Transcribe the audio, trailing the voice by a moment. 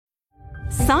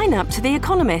Sign up to The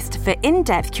Economist for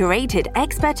in-depth curated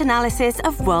expert analysis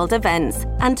of world events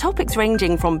and topics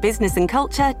ranging from business and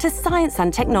culture to science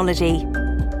and technology.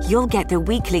 You'll get the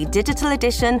weekly digital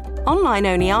edition,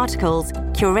 online-only articles,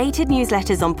 curated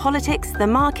newsletters on politics, the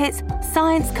markets,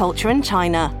 science, culture and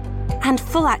China, and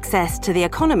full access to The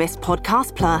Economist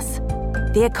Podcast Plus.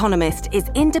 The Economist is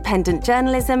independent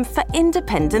journalism for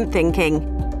independent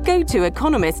thinking. Go to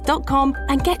economist.com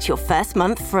and get your first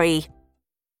month free.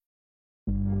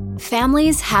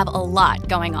 Families have a lot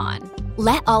going on.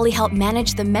 Let Ollie help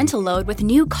manage the mental load with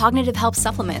new cognitive help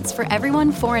supplements for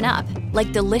everyone 4 and up,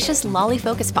 like delicious Lolly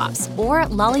Focus Pops or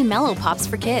Lolly Mellow Pops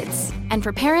for kids. And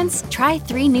for parents, try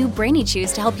 3 new Brainy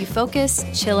Chews to help you focus,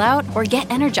 chill out, or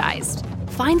get energized.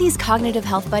 Find these cognitive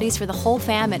health buddies for the whole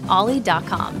fam at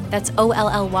ollie.com. That's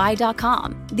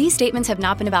OLLY.com. These statements have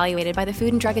not been evaluated by the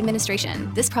Food and Drug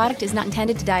Administration. This product is not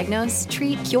intended to diagnose,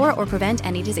 treat, cure, or prevent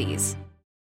any disease.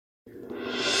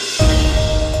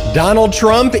 Donald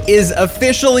Trump is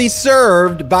officially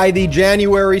served by the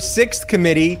January 6th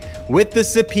committee with the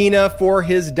subpoena for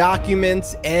his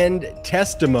documents and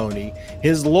testimony.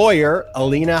 His lawyer,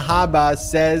 Alina Habba,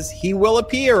 says he will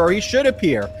appear, or he should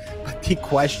appear. But the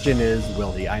question is,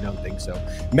 will he? I don't think so.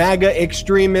 MAGA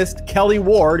extremist Kelly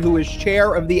Ward, who is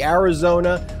chair of the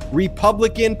Arizona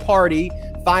Republican Party,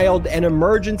 filed an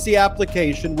emergency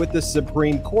application with the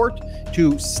Supreme Court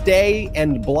to stay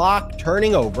and block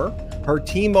turning over her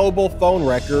T-Mobile phone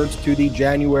records to the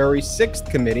January 6th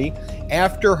committee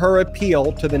after her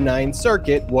appeal to the Ninth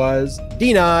Circuit was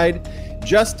denied.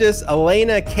 Justice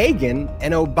Elena Kagan,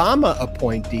 an Obama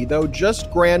appointee, though,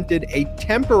 just granted a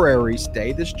temporary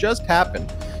stay. This just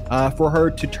happened for her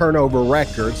to turn over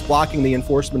records, blocking the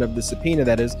enforcement of the subpoena,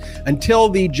 that is, until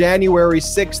the January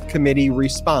 6th committee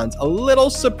responds. A little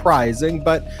surprising,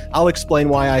 but I'll explain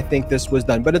why I think this was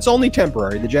done. But it's only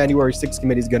temporary. The January 6th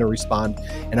committee is going to respond,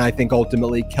 and I think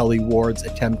ultimately Kelly Ward's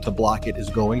attempt to block it is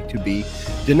going to be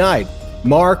denied.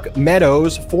 Mark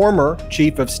Meadows, former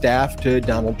chief of staff to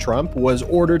Donald Trump, was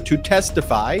ordered to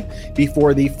testify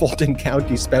before the Fulton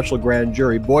County special grand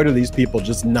jury. Boy, do these people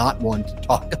just not want to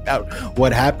talk about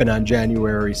what happened on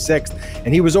January 6th.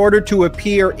 And he was ordered to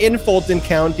appear in Fulton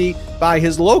County by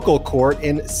his local court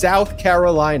in South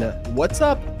Carolina. What's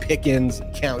up, Pickens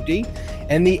County?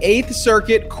 And the Eighth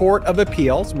Circuit Court of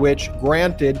Appeals, which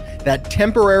granted that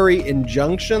temporary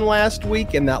injunction last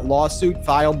week in that lawsuit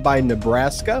filed by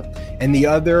Nebraska and the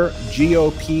other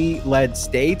GOP-led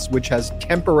states, which has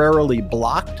temporarily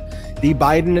blocked the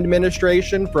Biden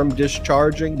administration from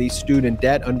discharging the student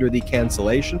debt under the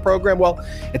cancellation program. Well,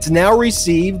 it's now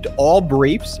received all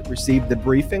briefs, received the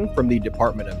briefing from the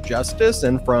Department of Justice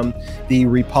and from the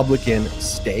Republican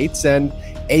states, and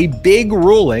a big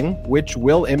ruling which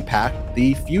will impact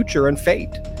the future and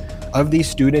fate of the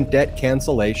student debt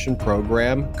cancellation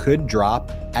program could drop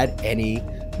at any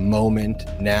moment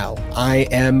now. I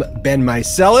am Ben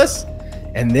Meiselas,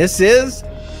 and this is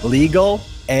Legal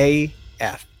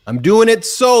AF. I'm doing it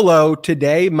solo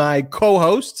today. My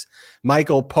co-hosts,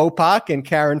 Michael Popak and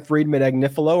Karen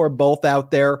Friedman-Agnifilo, are both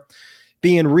out there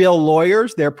being real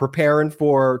lawyers. They're preparing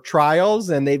for trials,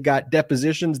 and they've got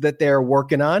depositions that they're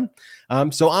working on.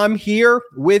 So I'm here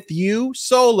with you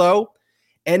solo,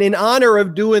 and in honor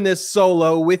of doing this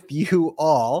solo with you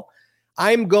all,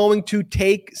 I'm going to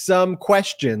take some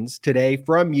questions today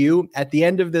from you at the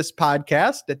end of this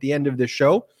podcast, at the end of the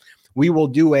show. We will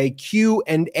do a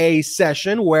Q&A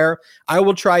session where I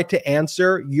will try to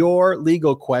answer your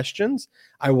legal questions.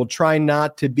 I will try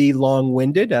not to be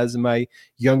long-winded, as my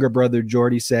younger brother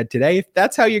Jordy said today. If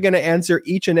that's how you're going to answer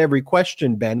each and every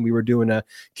question, Ben, we were doing a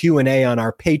Q&A on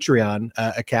our Patreon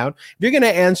account. If you're going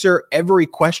to answer every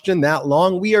question that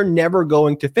long, we are never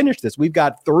going to finish this. We've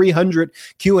got 300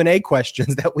 Q&A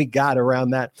questions that we got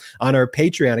around that on our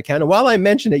Patreon account. And while I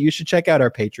mentioned it, you should check out our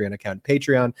Patreon account,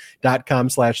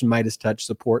 patreon.com/MeidasTouch,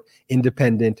 support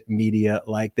independent media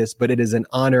like this. But it is an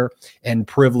honor and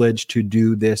privilege to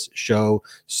do this show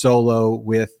solo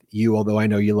with you, although I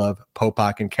know you love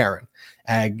Popak and Karen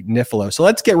Agnifilo. So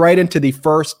let's get right into the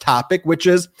first topic, which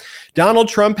is Donald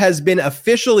Trump has been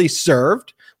officially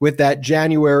served with that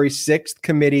January 6th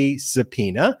committee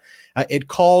subpoena. It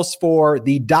calls for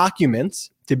the documents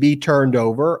to be turned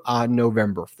over on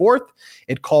November 4th.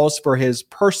 It calls for his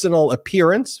personal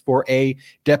appearance for a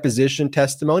deposition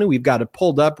testimony. We've got it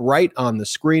pulled up right on the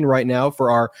screen right now for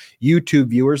our YouTube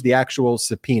viewers, the actual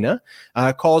subpoena.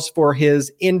 Calls for his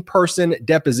in-person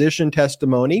deposition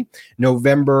testimony,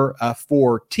 November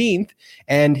 14th.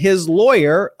 And his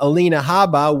lawyer, Alina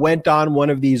Habba, went on one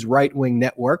of these right-wing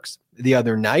networks the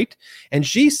other night, and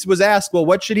she was asked, well,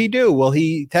 what should he do? Will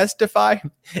he testify?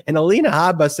 And Alina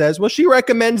Habba says, well, she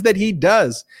recommends that he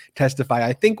does testify.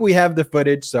 I think we have the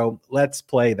footage, so let's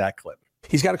play that clip.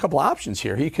 He's got a couple options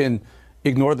here. He can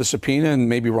ignore the subpoena and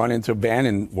maybe run into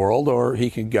Bannon world, or he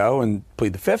can go and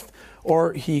plead the fifth,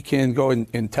 or he can go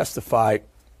and testify.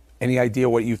 Any idea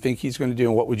what you think he's going to do,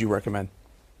 and what would you recommend?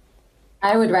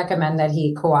 I would recommend that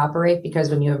he cooperate, because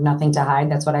when you have nothing to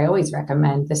hide, that's what I always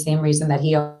recommend. The same reason that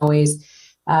he always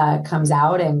comes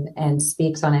out and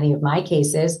speaks on any of my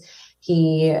cases.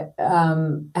 He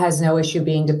has no issue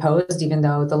being deposed, even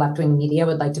though the left-wing media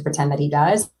would like to pretend that he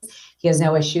does. He has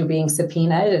no issue being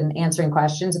subpoenaed and answering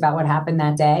questions about what happened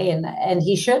that day, and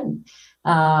he shouldn't.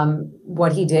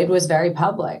 What he did was very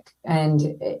public, and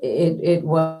it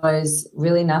was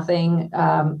really nothing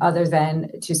other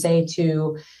than to say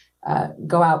to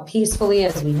go out peacefully,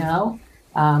 as we know.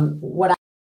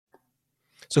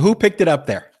 So who picked it up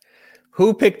there?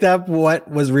 Who picked up what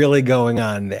was really going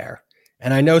on there?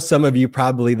 And I know some of you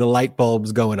probably the light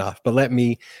bulb's going off, but let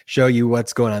me show you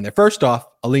what's going on there. First off,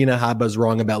 Alina Habba's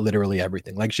wrong about literally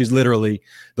everything. Like, she's literally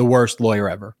the worst lawyer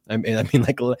ever. I mean,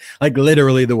 like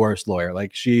literally the worst lawyer.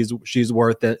 Like, she's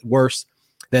worse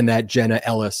than that Jenna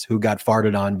Ellis who got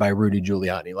farted on by Rudy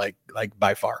Giuliani, like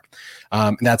by far.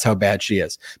 And that's how bad she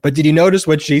is. But did you notice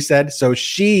what she said? So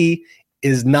she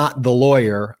is not the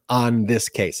lawyer on this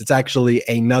case. It's actually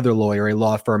another lawyer, a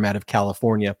law firm out of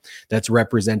California that's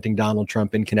representing Donald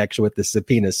Trump in connection with the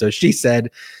subpoena. So she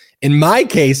said, in my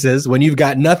cases, when you've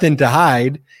got nothing to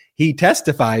hide, he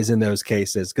testifies in those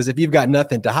cases, because if you've got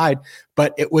nothing to hide,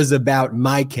 but it was about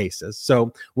my cases.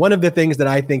 So one of the things that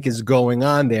I think is going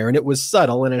on there, and it was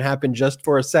subtle and it happened just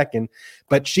for a second,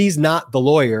 but she's not the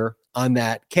lawyer on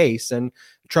that case. And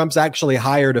Trump's actually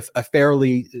hired a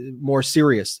fairly more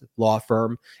serious law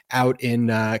firm out in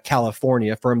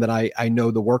California, a firm that I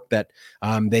know the work that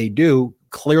they do,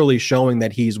 clearly showing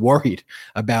that he's worried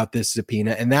about this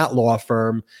subpoena. And that law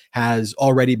firm has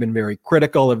already been very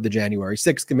critical of the January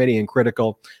 6th committee and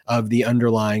critical of the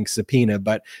underlying subpoena.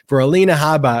 But for Alina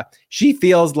Habba, she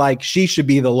feels like she should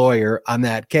be the lawyer on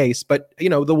that case. But, you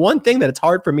know, the one thing that it's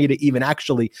hard for me to even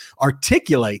actually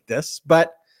articulate this,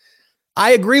 but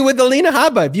I agree with Alina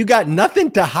Habba. If you got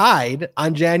nothing to hide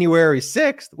on January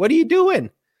 6th, what are you doing?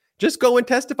 Just go and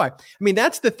testify. I mean,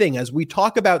 that's the thing. As we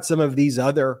talk about some of these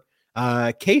other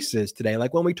cases today,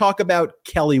 like when we talk about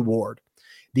Kelly Ward,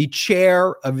 the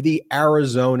chair of the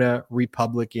Arizona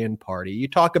Republican Party, you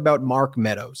talk about Mark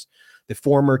Meadows, the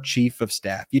former chief of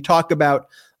staff, you talk about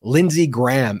Lindsey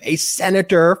Graham, a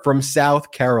senator from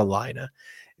South Carolina.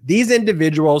 These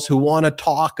individuals who want to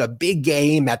talk a big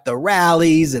game at the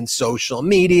rallies and social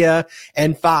media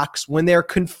and Fox, when they're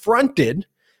confronted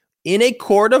in a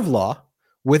court of law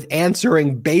with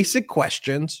answering basic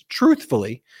questions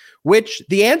truthfully, which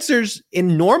the answers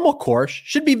in normal course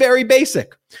should be very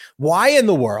basic. Why in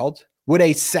the world would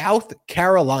a South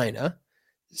Carolina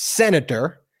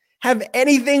senator have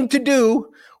anything to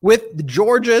do with the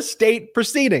Georgia state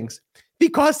proceedings?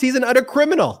 Because he's an utter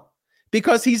criminal.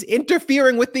 Because he's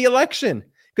interfering with the election,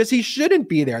 because he shouldn't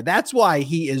be there. That's why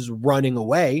he is running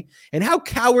away. And how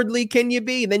cowardly can you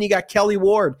be? And then you got Kelly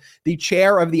Ward, the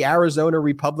chair of the Arizona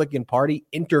Republican Party,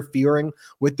 interfering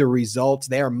with the results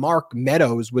there. Mark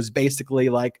Meadows was basically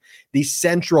like the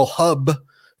central hub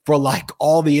for like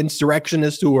all the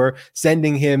insurrectionists who were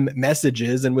sending him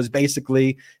messages, and was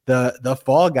basically the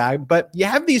fall guy. But you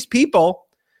have these people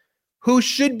who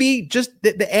should be just,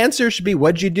 the answer should be,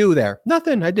 what'd you do there?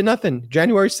 Nothing. I did nothing.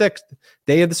 January 6th,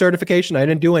 day of the certification, I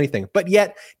didn't do anything. But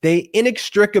yet they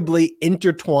inextricably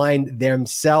intertwined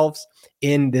themselves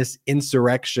in this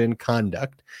insurrection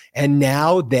conduct. And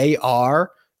now they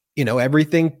are, you know,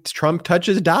 everything Trump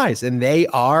touches dies. And they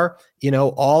are, you know,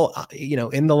 all, you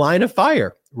know, in the line of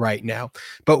fire right now.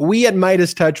 But we at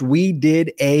Midas Touch, we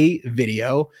did a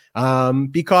video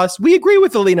because we agree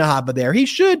with Alina Habba there. He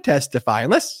should testify,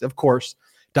 unless, of course,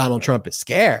 Donald Trump is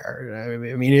scared.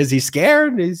 I mean, is he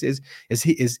scared? Is he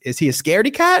a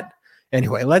scaredy cat?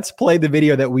 Anyway, let's play the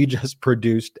video that we just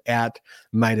produced at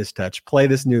Midas Touch. Play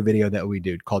this new video that we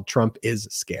did called Trump is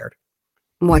Scared.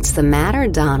 What's the matter,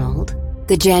 Donald?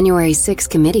 The January 6th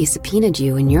committee subpoenaed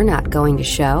you and you're not going to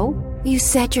show? You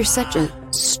said you're such a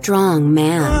strong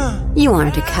man. You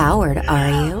aren't a coward, are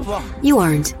you? You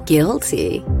aren't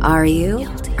guilty, are you?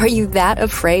 Are you that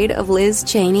afraid of Liz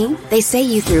Cheney? They say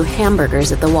you threw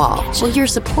hamburgers at the wall. Well, your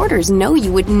supporters know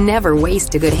you would never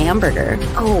waste a good hamburger.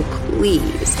 Oh,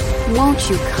 please, won't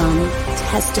you come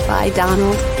testify,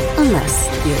 Donald?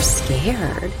 Unless you're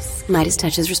scared. Midas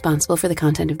Touch is responsible for the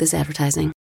content of this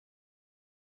advertising.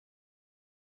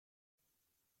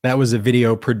 That was a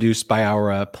video produced by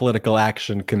our political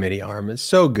action committee arm. It's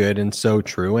so good and so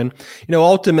true. And,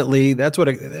 ultimately, that's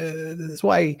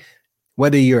why,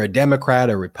 whether you're a Democrat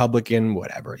or Republican,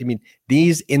 whatever,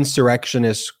 these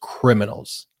insurrectionist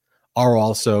criminals are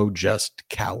also just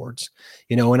cowards.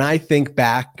 When I think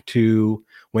back to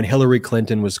when Hillary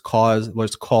Clinton was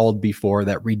called before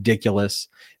that ridiculous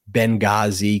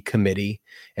Benghazi committee,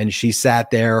 and she sat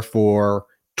there for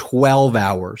 12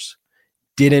 hours,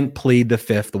 didn't plead the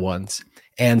fifth once,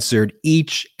 answered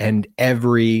each and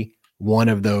every one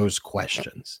of those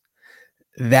questions.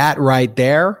 That right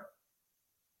there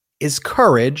is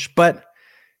courage, but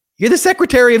you're the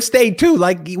Secretary of State too.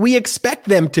 Like, we expect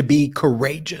them to be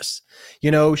courageous.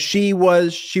 She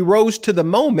rose to the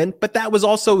moment, but that was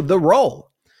also the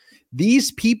role.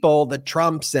 These people, the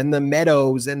Trumps and the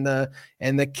Meadows and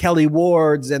the Kelly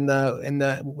Wards and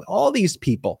the all these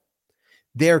people,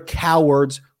 they're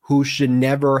cowards who should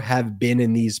never have been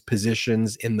in these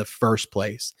positions in the first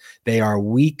place. They are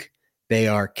weak, they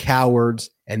are cowards,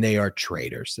 and they are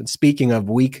traitors. And speaking of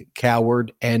weak,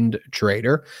 coward, and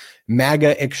traitor,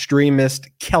 MAGA extremist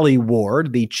Kelly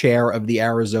Ward, the chair of the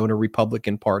Arizona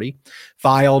Republican Party,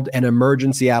 filed an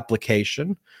emergency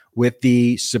application with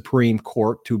the Supreme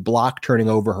Court to block turning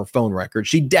over her phone records.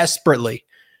 She desperately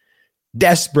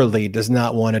does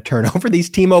not want to turn over these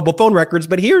T-Mobile phone records.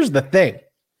 But here's the thing.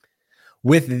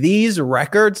 With these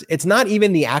records, it's not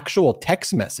even the actual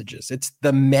text messages. It's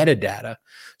the metadata.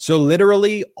 So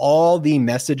literally all the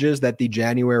messages that the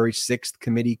January 6th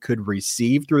committee could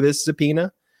receive through this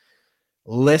subpoena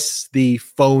lists the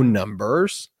phone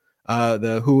numbers,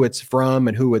 the who it's from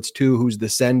and who it's to, who's the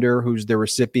sender, who's the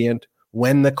recipient,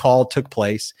 when the call took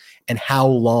place, and how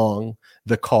long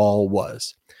the call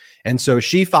was. And so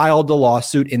she filed a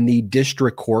lawsuit in the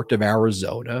District Court of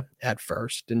Arizona at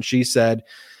first, and she said,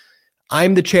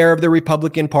 I'm the chair of the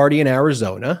Republican Party in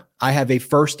Arizona. I have a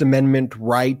First Amendment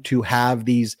right to have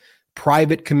these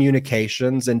private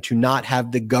communications and to not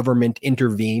have the government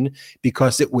intervene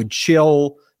because it would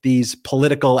chill these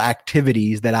political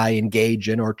activities that I engage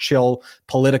in or chill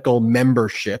political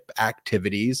membership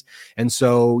activities. And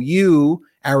so you,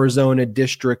 Arizona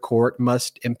District Court,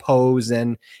 must impose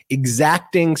an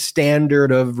exacting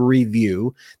standard of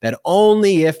review that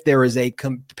only if there is a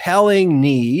compelling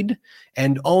need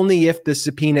and only if the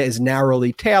subpoena is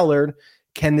narrowly tailored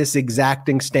can this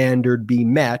exacting standard be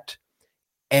met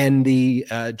and the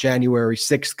January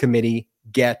 6th committee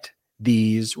get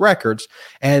these records.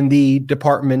 And the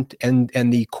department and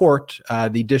the court,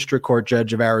 the district court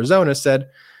judge of Arizona said,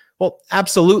 well,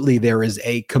 absolutely, there is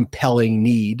a compelling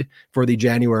need for the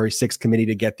January 6th committee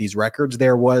to get these records.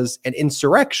 There was an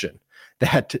insurrection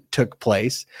that took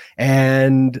place,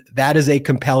 and that is a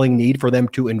compelling need for them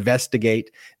to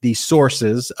investigate the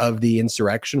sources of the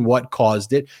insurrection, what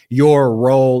caused it, your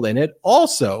role in it.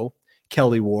 Also,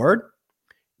 Kelly Ward,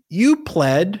 you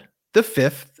pled the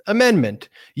Fifth Amendment.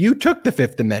 You took the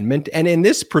Fifth Amendment, and in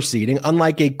this proceeding,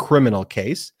 unlike a criminal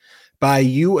case, by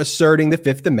you asserting the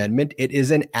Fifth Amendment, it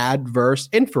is an adverse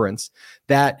inference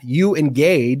that you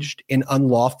engaged in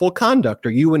unlawful conduct or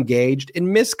you engaged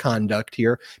in misconduct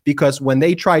here, because when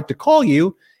they tried to call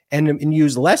you and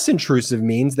use less intrusive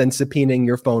means than subpoenaing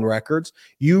your phone records,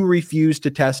 you refused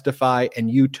to testify and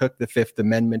you took the Fifth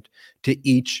Amendment to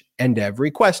each and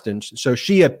every question. So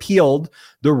she appealed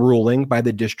the ruling by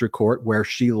the district court where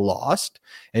she lost,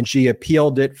 and she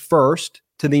appealed it first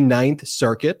to the Ninth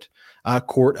Circuit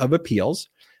Court of Appeals.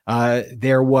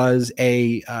 There was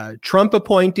a Trump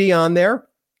appointee on there,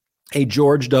 a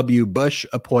George W. Bush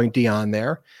appointee on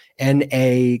there, and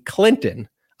a Clinton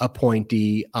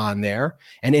appointee on there.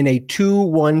 And in a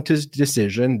 2-1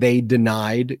 decision, they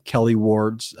denied Kelly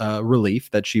Ward's relief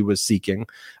that she was seeking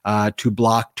to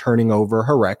block turning over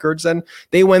her records. And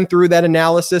they went through that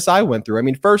analysis I went through. I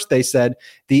mean, first they said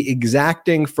the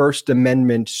exacting First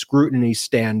Amendment scrutiny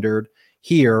standard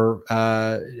here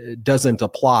doesn't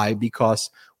apply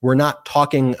because we're not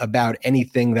talking about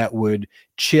anything that would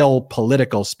chill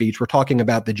political speech. We're talking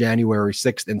about the January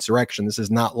 6th insurrection. This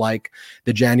is not like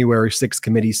the January 6th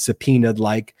committee subpoenaed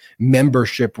like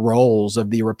membership roles of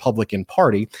the Republican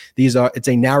Party. It's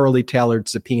a narrowly tailored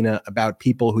subpoena about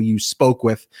people who you spoke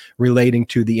with relating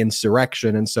to the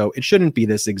insurrection. And so it shouldn't be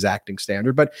this exacting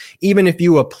standard. But even if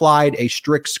you applied a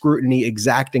strict scrutiny,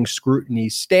 exacting scrutiny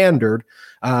standard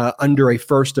under a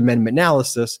First Amendment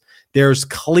analysis, there's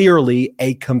clearly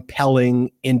a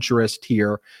compelling interest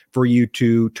here for you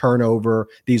to turn over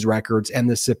these records, and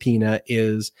the subpoena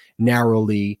is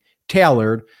narrowly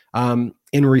tailored.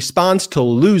 In response to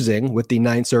losing with the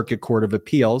Ninth Circuit Court of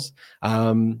Appeals,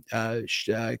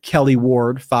 Kelly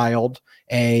Ward filed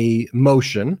a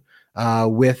motion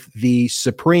with the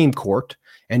Supreme Court.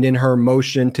 And in her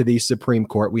motion to the Supreme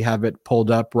Court, we have it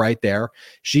pulled up right there.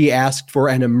 She asked for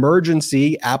an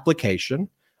emergency application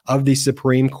of the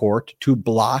Supreme Court to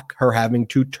block her having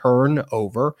to turn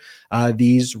over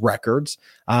these records.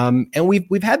 And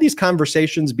we've had these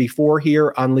conversations before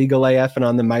here on Legal AF and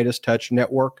on the Midas Touch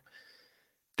Network,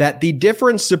 that the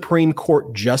different Supreme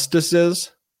Court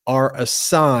justices are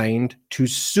assigned to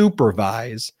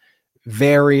supervise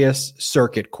various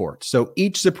circuit courts. So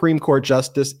each Supreme Court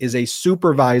justice is a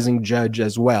supervising judge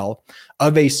as well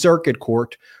of a circuit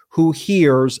court who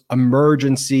hears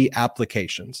emergency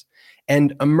applications.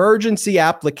 And emergency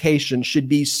applications should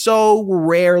be so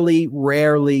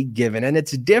rarely given. And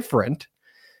it's different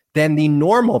than the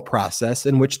normal process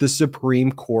in which the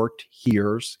Supreme Court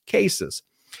hears cases.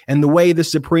 And the way the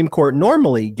Supreme Court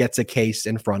normally gets a case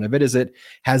in front of it is it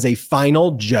has a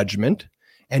final judgment.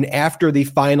 And after the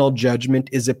final judgment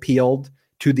is appealed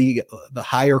to the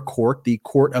higher court, the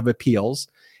Court of Appeals,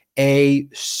 a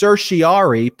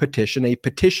certiorari petition, a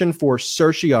petition for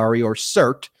certiorari or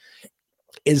cert,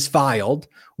 is filed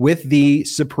with the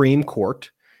Supreme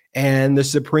Court. And the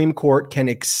Supreme Court can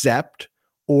accept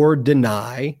or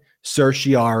deny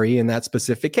certiorari in that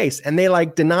specific case. And they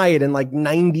deny it in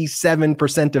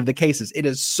 97% of the cases. It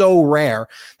is so rare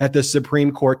that the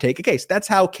Supreme Court take a case. That's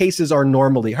how cases are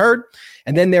normally heard.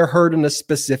 And then they're heard in a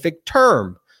specific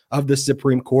term of the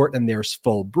Supreme Court, and there's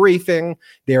full briefing,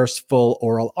 there's full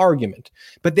oral argument.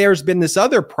 But there's been this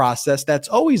other process that's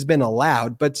always been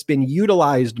allowed, but it's been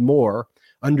utilized more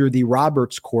under the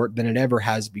Roberts Court than it ever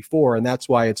has before. And that's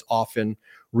why it's often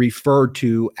referred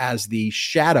to as the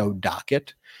shadow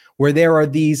docket, where there are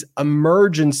these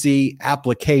emergency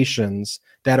applications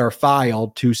that are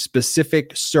filed to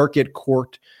specific circuit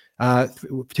court,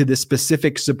 to the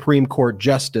specific Supreme Court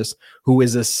justice who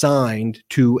is assigned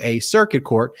to a circuit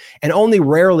court. And only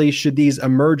rarely should these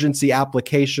emergency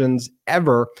applications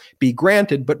ever be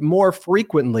granted, but more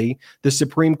frequently, the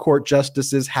Supreme Court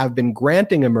justices have been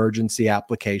granting emergency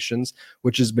applications,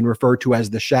 which has been referred to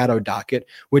as the shadow docket,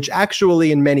 which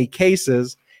actually in many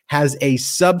cases has a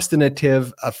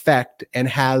substantive effect and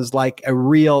has a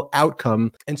real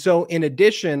outcome. And so in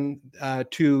addition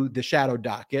to the shadow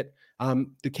docket,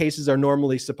 the cases are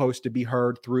normally supposed to be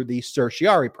heard through the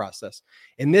certiorari process.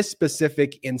 In this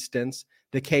specific instance,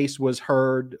 the case was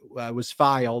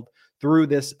filed through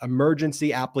this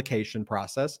emergency application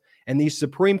process, and the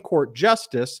Supreme Court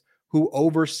justice who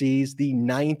oversees the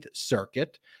Ninth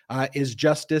Circuit is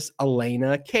Justice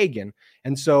Elena Kagan.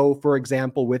 And so, for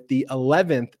example, with the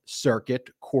 11th Circuit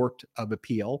Court of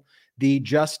Appeal, the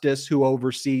justice who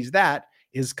oversees that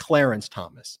is Clarence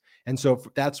Thomas. And so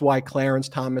that's why Clarence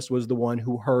Thomas was the one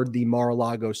who heard the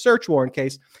Mar-a-Lago search warrant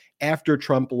case after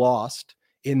Trump lost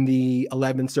in the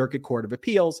 11th Circuit Court of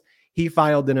Appeals. He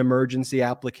filed an emergency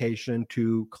application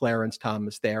to Clarence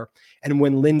Thomas there. And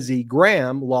when Lindsey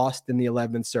Graham lost in the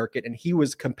 11th Circuit and he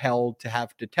was compelled to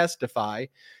have to testify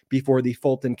before the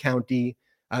Fulton County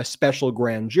special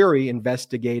grand jury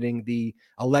investigating the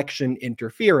election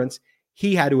interference,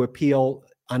 he had to appeal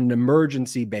on an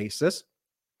emergency basis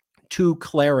to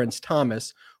Clarence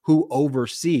Thomas, who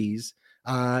oversees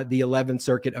the 11th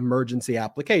Circuit emergency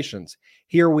applications.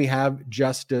 Here we have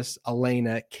Justice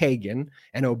Elena Kagan,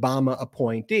 an Obama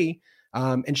appointee,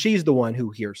 and she's the one who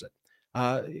hears it.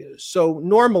 So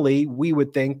normally we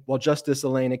would think, well, Justice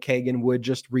Elena Kagan would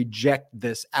just reject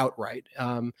this outright,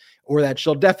 or that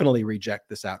she'll definitely reject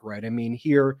this outright. I mean,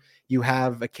 here you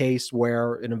have a case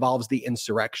where it involves the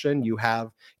insurrection. You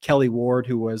have Kelly Ward,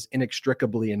 who was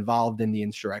inextricably involved in the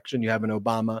insurrection. You have an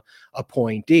Obama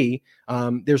appointee.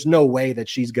 There's no way that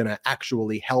she's going to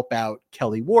actually help out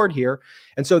Kelly Ward here.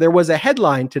 And so there was a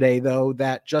headline today, though,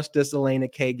 that Justice Elena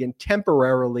Kagan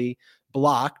temporarily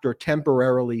blocked or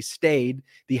temporarily stayed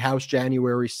the House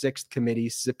January 6th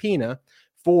committee's subpoena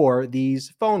for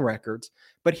these phone records.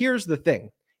 But here's the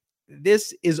thing.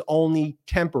 This is only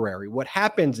temporary. What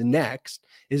happens next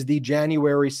is the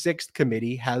January 6th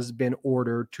committee has been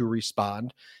ordered to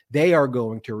respond. They are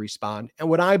going to respond. And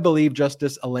what I believe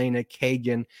Justice Elena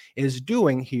Kagan is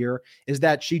doing here is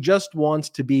that she just wants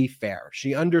to be fair.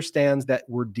 She understands that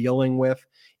we're dealing with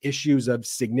issues of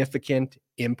significant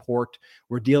import.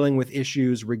 We're dealing with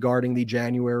issues regarding the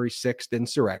January 6th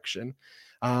insurrection.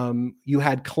 You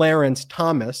had Clarence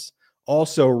Thomas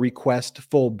also request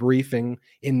full briefing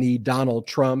in the Donald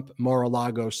Trump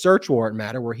Mar-a-Lago search warrant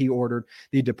matter, where he ordered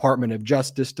the Department of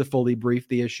Justice to fully brief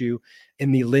the issue.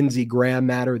 In the Lindsey Graham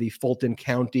matter, the Fulton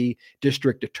County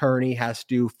District Attorney has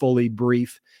to fully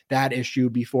brief that issue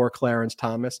before Clarence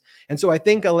Thomas. And so I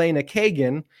think Elena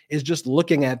Kagan is just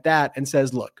looking at that and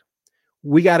says, look,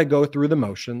 we got to go through the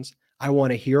motions. I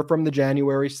want to hear from the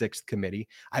January 6th committee.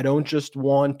 I don't just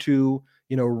want to,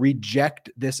 reject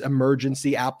this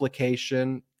emergency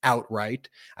application outright.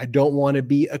 I don't want to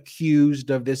be accused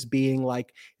of this being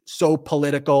like so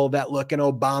political that, look, an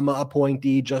Obama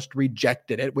appointee just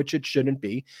rejected it, which it shouldn't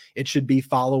be. It should be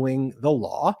following the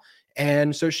law.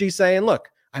 And so she's saying, look,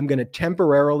 I'm going to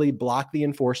temporarily block the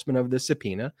enforcement of the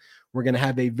subpoena. We're going to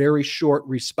have a very short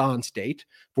response date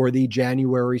for the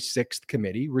January 6th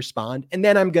committee respond, and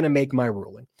then I'm going to make my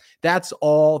ruling. That's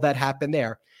all that happened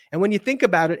there. And when you think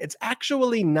about it, it's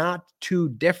actually not too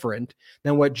different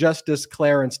than what Justice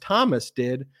Clarence Thomas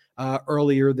did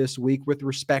earlier this week with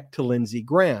respect to Lindsey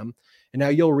Graham. And now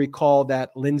you'll recall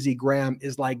that Lindsey Graham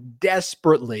is like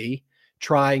desperately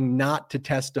trying not to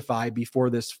testify before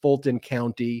this Fulton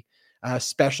County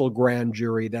special grand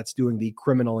jury that's doing the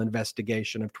criminal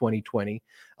investigation of 2020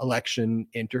 election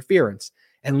interference.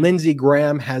 And Lindsey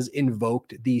Graham has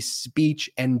invoked the speech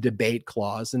and debate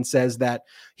clause and says that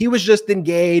he was just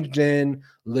engaged in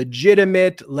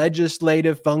legitimate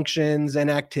legislative functions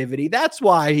and activity. That's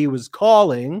why he was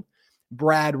calling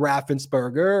Brad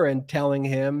Raffensperger and telling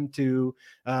him to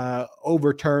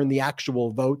overturn the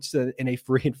actual votes in a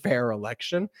free and fair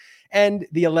election. And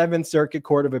the 11th Circuit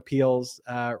Court of Appeals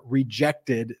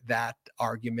rejected that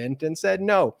argument and said,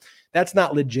 no, that's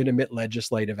not legitimate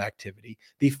legislative activity.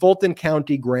 The Fulton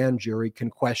County grand jury can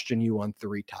question you on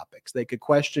 3 topics. They could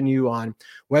question you on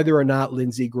whether or not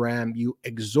Lindsey Graham, you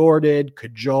exhorted,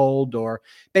 cajoled, or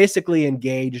basically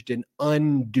engaged in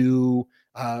undue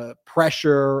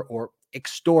pressure or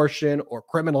extortion or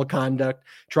criminal conduct,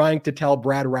 trying to tell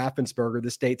Brad Raffensperger, the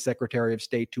state secretary of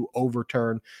state, to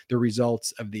overturn the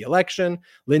results of the election.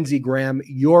 Lindsey Graham,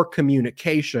 your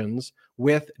communications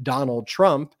with Donald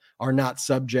Trump are not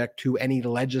subject to any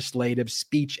legislative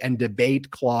speech and debate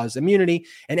clause immunity,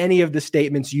 and any of the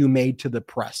statements you made to the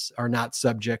press are not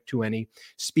subject to any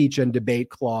speech and debate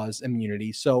clause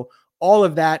immunity. So all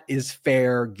of that is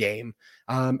fair game.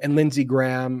 And Lindsey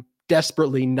Graham,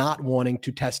 desperately not wanting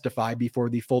to testify before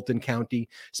the Fulton County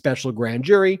special grand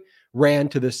jury, ran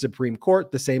to the Supreme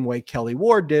Court the same way Kelly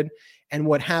Ward did. And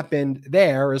what happened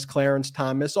there is Clarence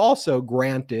Thomas also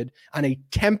granted on a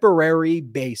temporary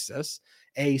basis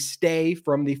a stay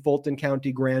from the Fulton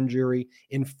County grand jury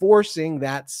enforcing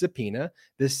that subpoena,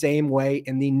 the same way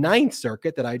in the 9th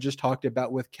Circuit that I just talked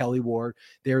about with Kelly Ward.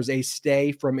 There's a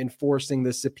stay from enforcing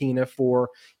the subpoena for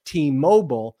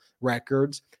T-Mobile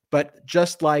records. But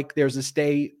just like there's a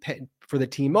stay for the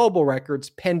T-Mobile records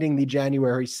pending the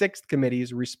January 6th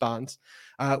committee's response,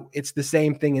 it's the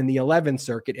same thing in the 11th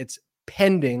Circuit. It's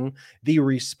pending the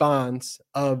response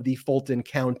of the Fulton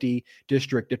County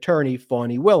District Attorney,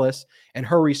 Fani Willis, and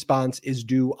her response is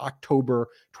due October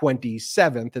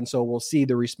 27th. And so we'll see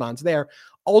the response there.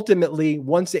 Ultimately,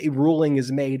 once a ruling is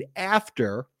made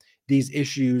after these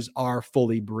issues are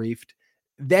fully briefed,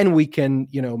 then we can,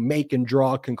 make and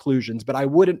draw conclusions. But I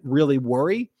wouldn't really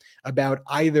worry about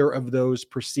either of those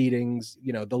proceedings,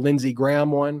 the Lindsey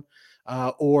Graham one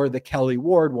or the Kelly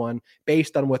Ward one,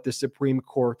 based on what the Supreme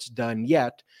Court's done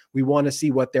yet. We want to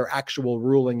see what their actual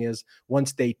ruling is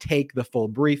once they take the full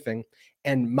briefing.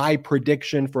 And my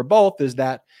prediction for both is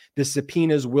that the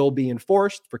subpoenas will be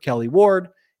enforced for Kelly Ward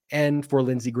and for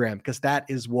Lindsey Graham, because that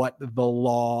is what the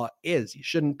law is. You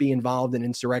shouldn't be involved in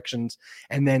insurrections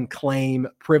and then claim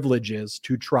privileges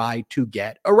to try to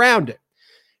get around it.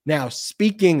 Now,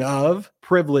 speaking of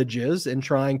privileges and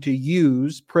trying to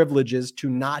use privileges to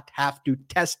not have to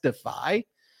testify,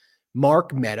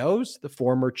 Mark Meadows, the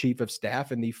former chief of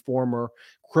staff and the former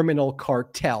criminal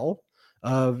cartel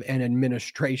of an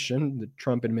administration, the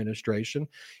Trump administration,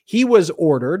 he was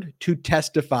ordered to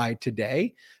testify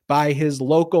today by his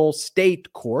local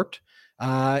state court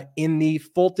in the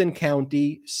Fulton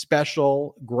County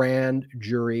special grand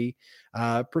jury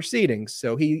proceedings.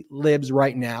 So he lives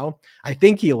right now, I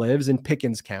think he lives in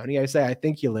Pickens County. I say I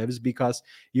think he lives because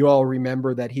you all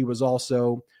remember that he was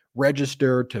also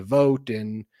registered to vote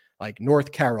in like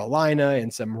North Carolina in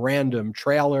some random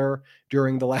trailer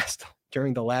during the last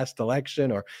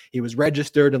election, or he was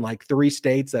registered in like 3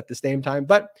 states at the same time.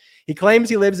 But he claims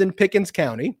he lives in Pickens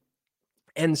County.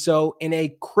 And so in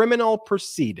a criminal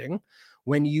proceeding,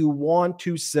 when you want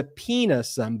to subpoena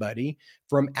somebody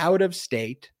from out of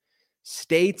state,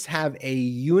 states have a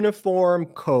uniform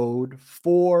code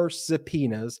for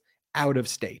subpoenas out of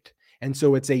state. And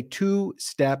so it's a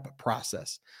 2-step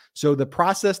process. So the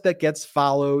process that gets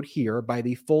followed here by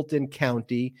the Fulton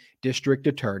County District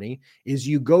Attorney is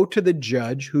you go to the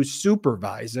judge who's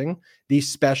supervising the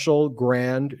special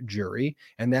grand jury,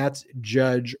 and that's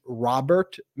Judge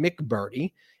Robert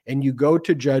McBurney. And you go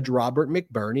to Judge Robert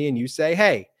McBurney and you say,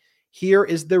 hey, here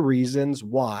is the reasons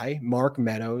why Mark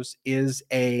Meadows is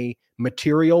a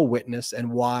material witness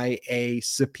and why a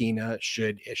subpoena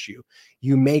should issue.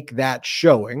 You make that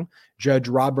showing. Judge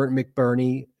Robert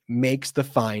McBurney makes the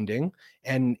finding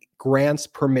and grants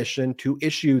permission to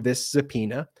issue this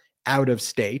subpoena out of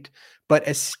state. But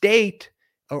a state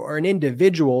or an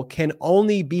individual can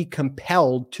only be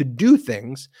compelled to do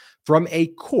things from a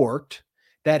court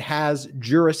that has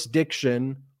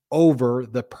jurisdiction over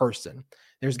the person.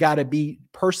 There's got to be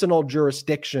personal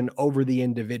jurisdiction over the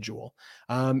individual.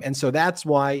 And so that's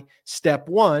why step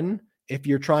one, if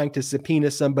you're trying to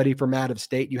subpoena somebody from out of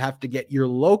state, you have to get your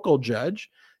local judge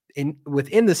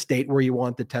within the state where you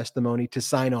want the testimony to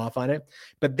sign off on it.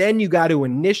 But then you got to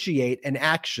initiate an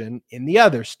action in the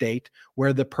other state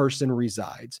where the person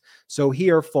resides. So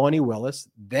here, Fani Willis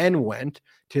then went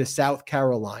to South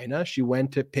Carolina. She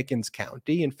went to Pickens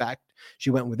County. In fact, she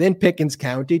went within Pickens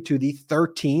County to the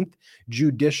 13th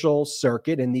Judicial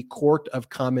Circuit in the Court of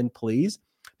Common Pleas.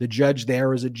 The judge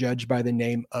there is a judge by the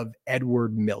name of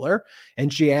Edward Miller.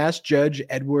 And she asked Judge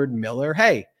Edward Miller,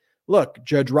 hey, look,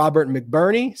 Judge Robert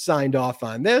McBurney signed off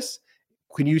on this.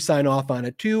 Can you sign off on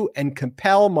it too and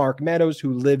compel Mark Meadows,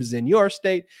 who lives in your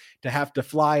state, to have to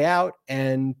fly out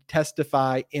and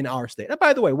testify in our state? And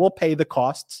by the way, we'll pay the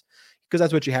costs, because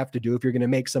that's what you have to do if you're going to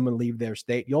make someone leave their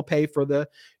state. You'll pay for the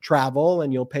travel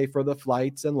and you'll pay for the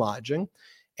flights and lodging.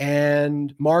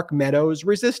 And Mark Meadows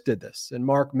resisted this. And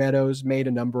Mark Meadows made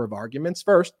a number of arguments.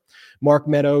 First, Mark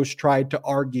Meadows tried to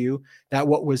argue that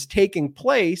what was taking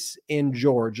place in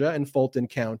Georgia and Fulton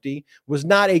County was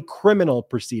not a criminal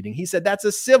proceeding. He said that's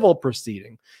a civil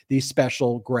proceeding, the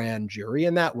special grand jury,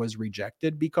 and that was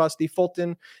rejected because the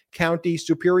Fulton County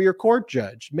Superior Court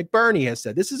Judge McBurney has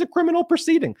said this is a criminal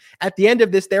proceeding. At the end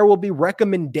of this, there will be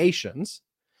recommendations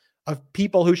of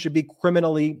people who should be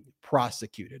criminally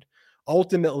prosecuted.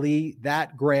 Ultimately,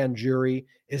 that grand jury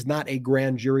is not a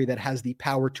grand jury that has the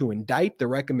power to indict. The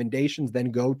recommendations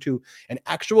then go to an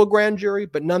actual grand jury,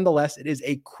 but nonetheless, it is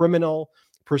a criminal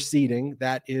proceeding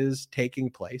that is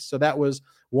taking place. So that was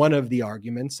one of the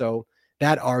arguments. So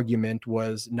that argument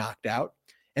was knocked out.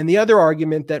 And the other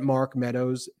argument that Mark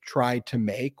Meadows tried to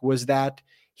make was that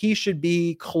he should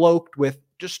be cloaked with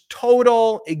just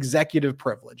total executive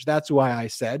privilege. That's why I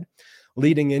said,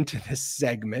 leading into this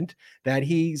segment, that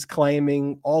he's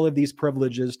claiming all of these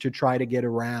privileges to try to get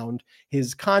around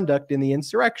his conduct in the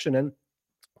insurrection. And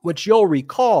what you'll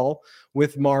recall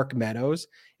with Mark Meadows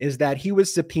is that he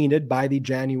was subpoenaed by the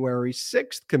January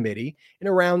 6th committee in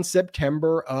around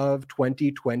September of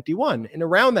 2021. And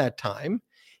around that time,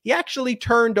 he actually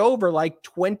turned over like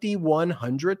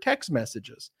 2,100 text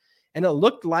messages. And it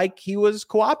looked like he was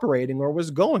cooperating or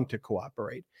was going to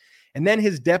cooperate. And then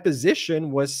his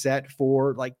deposition was set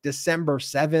for like December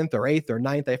 7th or 8th or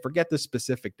 9th. I forget the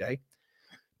specific day.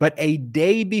 But a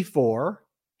day before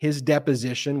his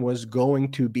deposition was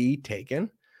going to be taken,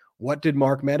 what did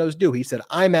Mark Meadows do? He said,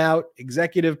 I'm out,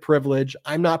 executive privilege.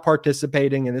 I'm not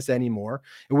participating in this anymore.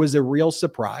 It was a real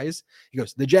surprise. He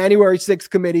goes, the January 6th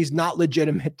committee is not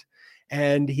legitimate.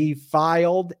 And he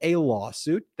filed a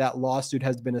lawsuit. That lawsuit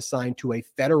has been assigned to a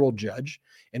federal judge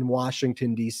in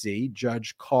Washington, D.C.,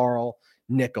 Judge Carl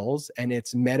Nichols, and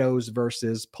it's Meadows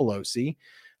versus Pelosi,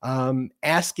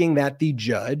 asking that the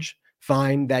judge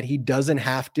find that he doesn't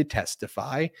have to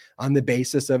testify on the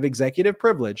basis of executive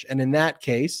privilege. And in that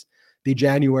case, the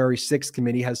January 6th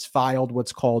committee has filed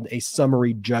what's called a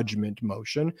summary judgment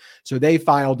motion. So they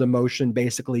filed a motion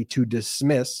basically to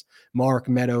dismiss Mark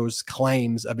Meadows'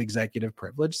 claims of executive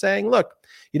privilege, saying, look,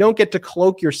 you don't get to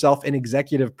cloak yourself in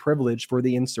executive privilege for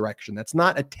the insurrection. That's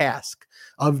not a task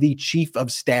of the chief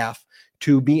of staff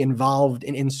to be involved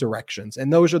in insurrections.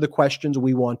 And those are the questions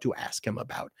we want to ask him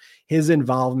about, his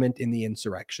involvement in the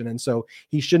insurrection. And so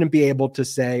he shouldn't be able to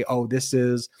say, oh, this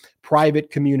is private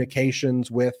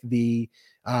communications with the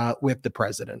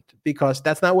president, because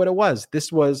that's not what it was.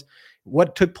 This was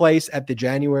what took place at on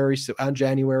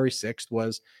January 6th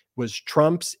was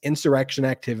Trump's insurrection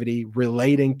activity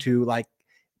relating to like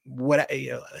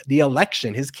the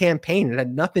election, his campaign. It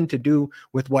had nothing to do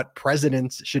with what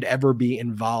presidents should ever be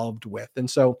involved with. And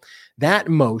so that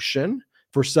motion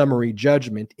for summary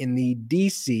judgment in the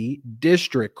DC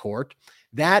District Court,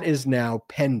 that is now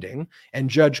pending.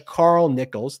 And Judge Carl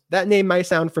Nichols, that name might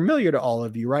sound familiar to all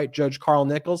of you, right? Judge Carl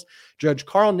Nichols,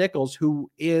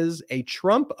 who is a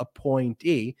Trump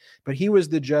appointee, but he was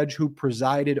the judge who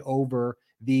presided over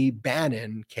the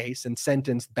Bannon case and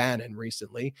sentenced Bannon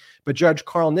recently. But Judge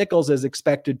Carl Nichols is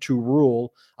expected to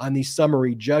rule on the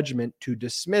summary judgment to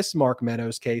dismiss Mark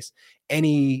Meadows' case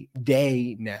any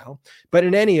day now. But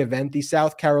in any event, the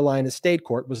South Carolina State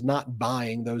Court was not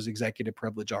buying those executive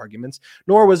privilege arguments,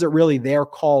 nor was it really their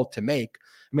call to make.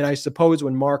 I mean, I suppose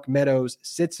when Mark Meadows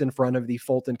sits in front of the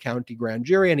Fulton County grand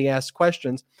jury and he asks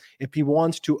questions, if he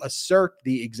wants to assert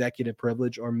the executive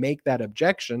privilege or make that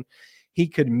objection, he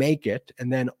could make it.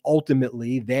 And then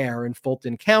ultimately there in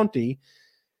Fulton County,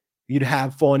 you'd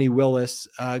have Fani Willis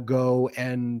go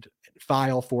and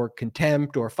file for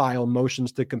contempt or file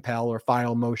motions to compel or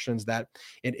file motions that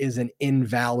it is an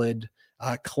invalid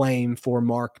claim for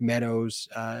Mark Meadows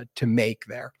to make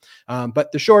there.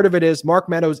 But the short of it is Mark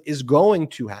Meadows is going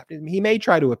to have to, he may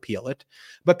try to appeal it,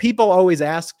 but people always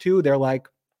ask too, they're like,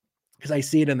 because I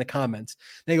see it in the comments,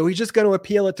 they go, he's just going to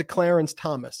appeal it to Clarence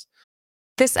Thomas.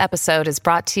 This episode is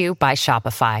brought to you by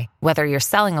Shopify. Whether you're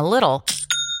selling a little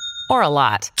or a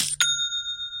lot,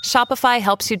 Shopify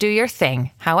helps you do your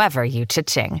thing, however you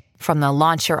cha-ching. From the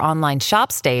launch your online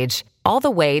shop stage, all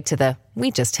the way to the we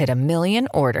just hit 1 million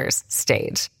orders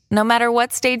stage. No matter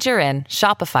what stage you're in,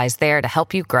 Shopify's there to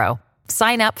help you grow.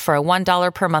 Sign up for a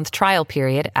 $1 per month trial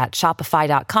period at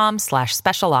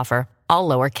shopify.com/special offer, all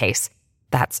lowercase.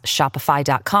 That's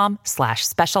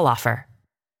shopify.com/special offer.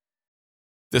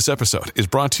 This episode is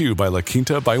brought to you by La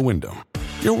Quinta by Wyndham.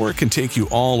 Your work can take you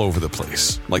all over the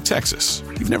place, like Texas.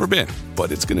 You've never been,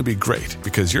 but it's going to be great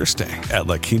because you're staying at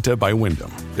La Quinta by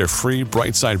Wyndham. Their free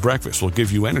Bright Side breakfast will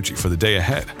give you energy for the day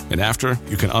ahead. And after,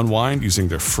 you can unwind using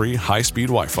their free high-speed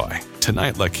Wi-Fi.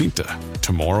 Tonight, La Quinta.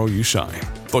 Tomorrow, you shine.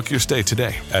 Book your stay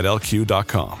today at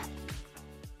lq.com.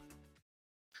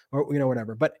 Or,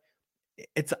 whatever. But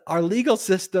it's our legal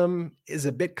system is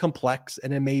a bit complex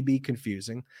and it may be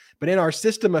confusing, but in our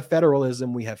system of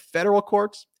federalism, we have federal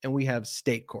courts and we have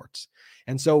state courts.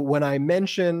 And so when I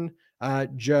mention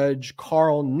Judge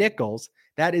Carl Nichols,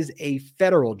 that is a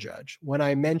federal judge. When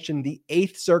I mention the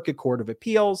 8th Circuit Court of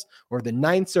Appeals or the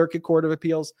 9th Circuit Court of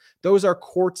Appeals, those are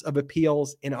courts of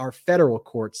appeals in our federal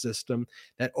court system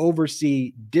that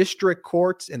oversee district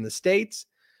courts in the states.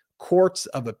 Courts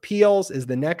of appeals is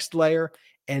the next layer.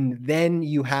 And then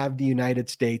you have the United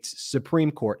States Supreme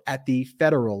Court at the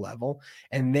federal level,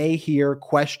 and they hear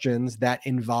questions that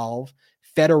involve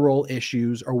federal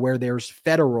issues or where there's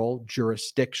federal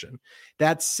jurisdiction.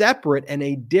 That's separate and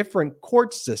a different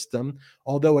court system,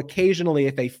 although occasionally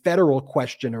if a federal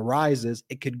question arises,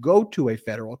 it could go to a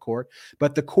federal court.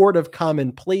 But the Court of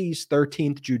Common Pleas,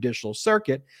 13th Judicial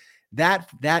Circuit,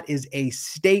 that is a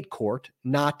state court,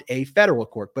 not a federal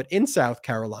court. But in South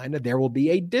Carolina, there will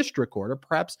be a district court or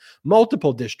perhaps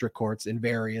multiple district courts in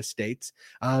various states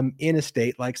in a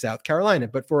state like South Carolina.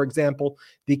 But for example,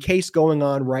 the case going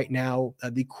on right now,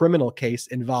 the criminal case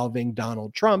involving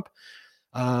Donald Trump,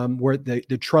 where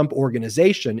the Trump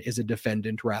organization is a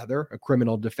defendant, rather, a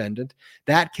criminal defendant.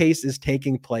 That case is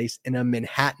taking place in a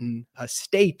Manhattan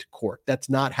state court. That's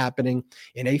not happening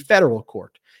in a federal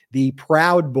court. The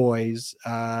Proud Boys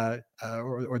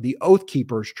or the Oath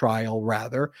Keepers trial,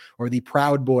 rather, or the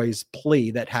Proud Boys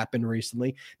plea that happened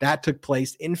recently, that took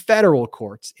place in federal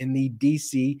courts in the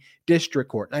D.C. District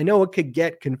Court. I know it could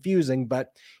get confusing,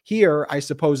 but here, I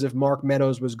suppose if Mark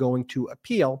Meadows was going to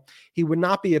appeal, he would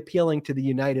not be appealing to the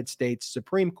United States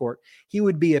Supreme Court. He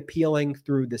would be appealing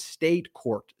through the state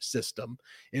court system,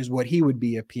 is what he would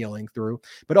be appealing through.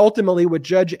 But ultimately, what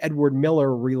Judge Edward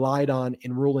Miller relied on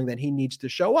in ruling that he needs to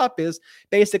show up is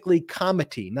basically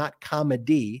comity, not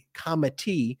comity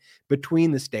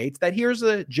between the states, that here's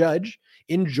a judge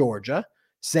in Georgia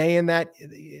saying that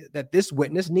this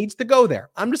witness needs to go there.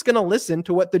 I'm just going to listen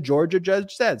to what the Georgia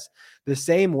judge says. The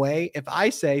same way, if I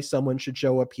say someone should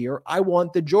show up here, I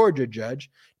want the Georgia judge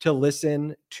to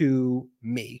listen to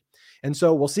me. And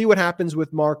so we'll see what happens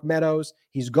with Mark Meadows.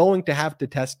 He's going to have to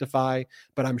testify,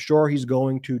 but I'm sure he's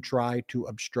going to try to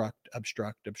obstruct.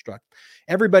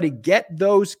 Everybody get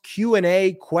those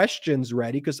Q&A questions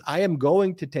ready, because I am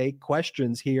going to take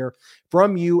questions here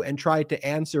from you and try to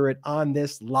answer it on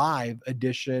this live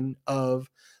edition of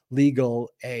Legal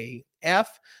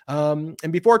AF. And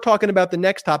before talking about the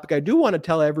next topic, I do want to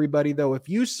tell everybody, though, if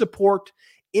you support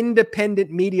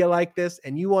independent media like this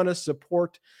and you want to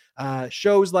support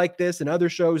shows like this and other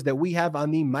shows that we have on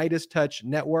the MeidasTouch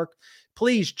network,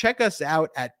 please check us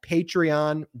out at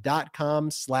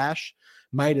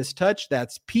patreon.com/MeidasTouch.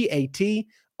 That's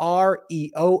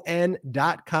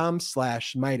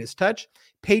REON.com/MeidasTouch,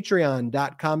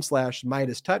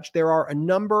 Patreon.com/MeidasTouch. There are a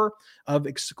number of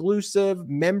exclusive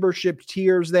membership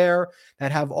tiers there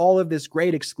that have all of this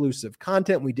great exclusive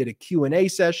content. We did a Q&A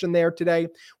session there today.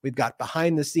 We've got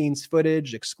behind the scenes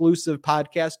footage, exclusive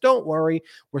podcasts. Don't worry,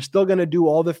 we're still going to do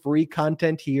all the free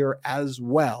content here as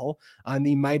well on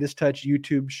the Meidas Touch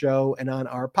YouTube show and on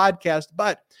our podcast,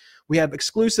 but we have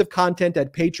exclusive content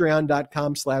at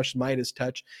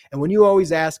patreon.com/MeidasTouch. And when you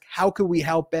always ask, how can we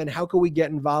help, Ben? How can we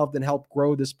get involved and help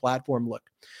grow this platform? Look,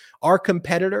 our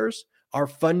competitors are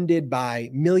funded by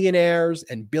millionaires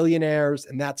and billionaires,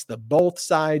 and that's the both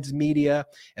sides media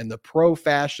and the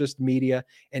pro-fascist media.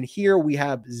 And here we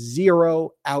have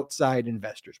zero outside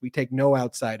investors. We take no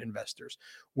outside investors.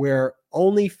 We're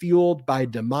only fueled by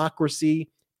democracy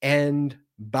and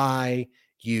by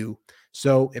you.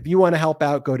 So if you want to help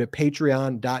out, go to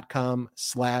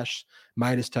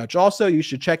patreon.com/MeidasTouch. Also, you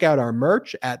should check out our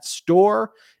merch at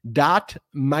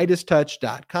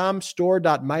store.meidastouch.com,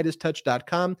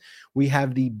 store.meidastouch.com. We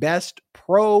have the best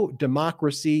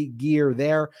pro-democracy gear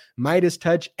there, Meidas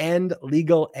Touch and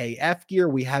Legal AF gear.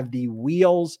 We have the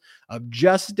Wheels of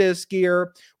Justice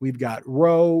gear. We've got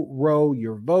Row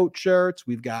Your Vote shirts.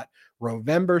 We've got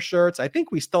Rovember shirts. I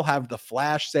think we still have the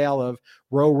flash sale of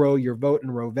Row Your Vote in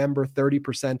Rovember,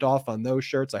 30% off on those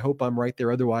shirts. I hope I'm right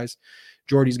there. Otherwise,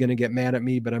 Jordy's going to get mad at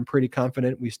me, but I'm pretty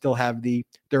confident we still have the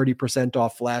 30%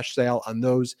 off flash sale on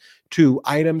those two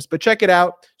items. But check it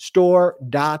out,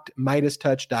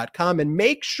 store.meidastouch.com, and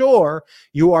make sure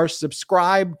you are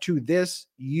subscribed to this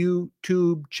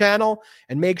YouTube channel,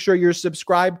 and make sure you're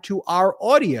subscribed to our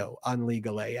audio on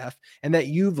Legal AF, and that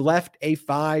you've left a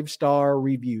 5-star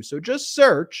review. So just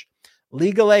search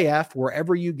Legal AF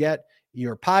wherever you get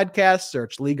your podcast.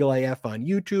 Search Legal AF on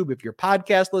YouTube. If you're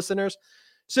podcast listeners,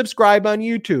 subscribe on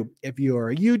YouTube. If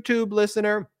you're a YouTube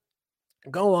listener,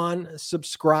 go on,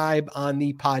 subscribe on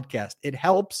the podcast. It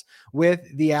helps with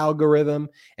the algorithm.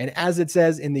 And as it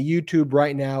says in the YouTube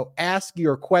right now, ask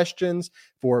your questions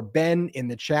for Ben in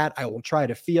the chat. I will try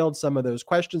to field some of those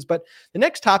questions. But the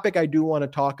next topic I do want to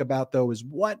talk about, though, is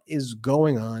what is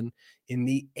going on in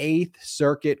the 8th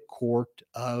Circuit Court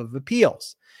of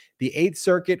Appeals. The 8th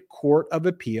Circuit Court of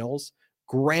Appeals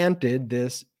granted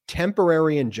this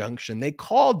temporary injunction. They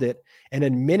called it an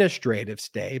administrative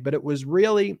stay, but it was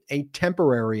really a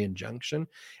temporary injunction.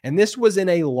 And this was in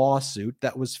a lawsuit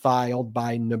that was filed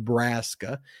by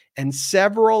Nebraska and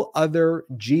several other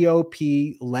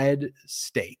GOP-led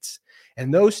states.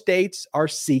 And those states are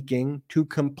seeking to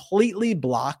completely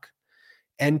block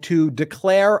and to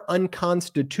declare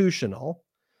unconstitutional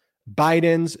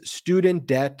Biden's student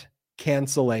debt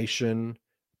cancellation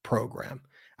program.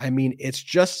 I mean, it's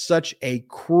just such a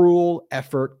cruel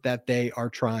effort that they are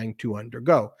trying to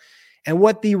undergo. And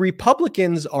what the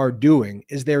Republicans are doing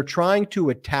is they're trying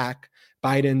to attack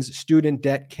Biden's student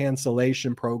debt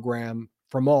cancellation program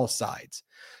from all sides.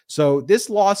 So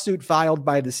this lawsuit filed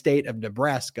by the state of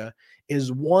Nebraska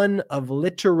is one of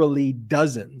literally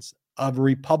dozens of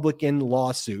Republican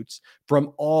lawsuits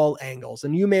from all angles.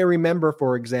 And you may remember,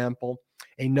 for example,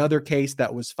 another case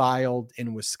that was filed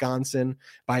in Wisconsin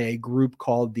by a group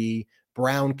called the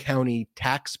Brown County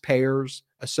Taxpayers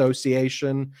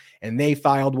Association. And they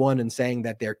filed one and saying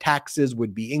that their taxes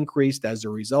would be increased as a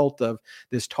result of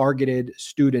this targeted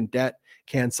student debt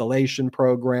cancellation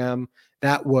program.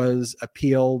 That was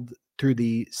appealed through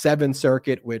the 7th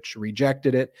Circuit, which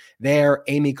rejected it. There,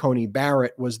 Amy Coney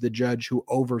Barrett was the judge who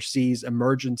oversees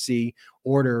emergency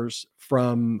orders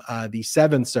from the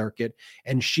 7th Circuit,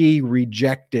 and she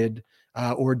rejected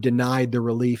or denied the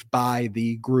relief by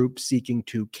the group seeking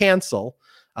to cancel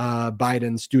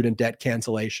Biden's student debt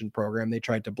cancellation program. They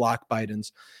tried to block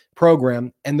Biden's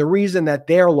program. And the reason that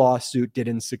their lawsuit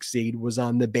didn't succeed was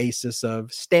on the basis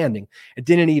of standing. It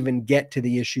didn't even get to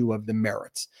the issue of the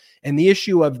merits. And the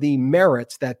issue of the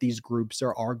merits that these groups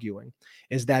are arguing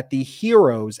is that the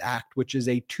HEROES Act, which is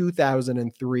a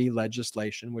 2003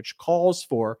 legislation, which calls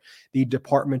for the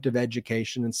Department of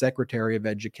Education and Secretary of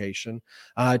Education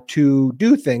to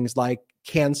do things like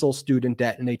cancel student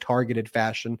debt in a targeted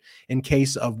fashion in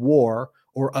case of war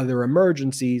or other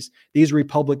emergencies. These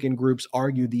Republican groups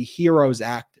argue the HEROES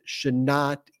Act should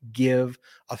not give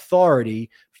authority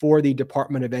for the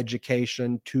Department of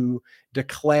Education to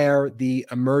declare the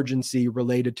emergency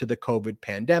related to the COVID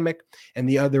pandemic and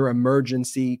the other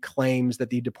emergency claims that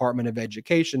the Department of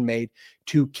Education made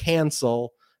to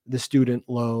cancel the student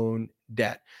loan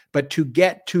debt. But to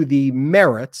get to the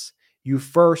merits, you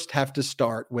first have to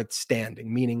start with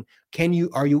standing, meaning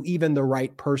are you even the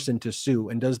right person to sue?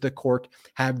 And does the court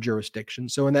have jurisdiction?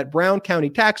 So in that Brown County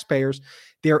taxpayers,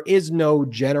 there is no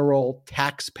general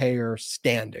taxpayer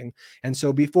standing. And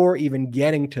so before even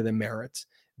getting to the merits,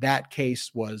 that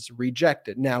case was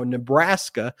rejected. Now,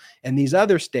 Nebraska and these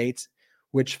other states,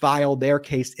 which filed their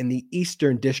case in the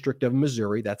Eastern District of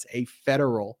Missouri, that's a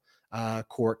federal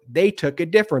court, they took a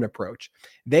different approach.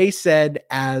 They said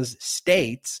as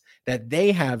states that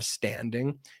they have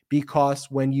standing because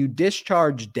when you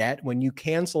discharge debt, when you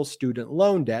cancel student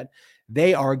loan debt,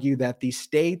 they argue that the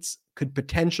states could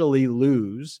potentially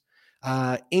lose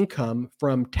income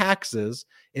from taxes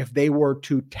if they were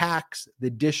to tax the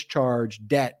discharged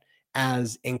debt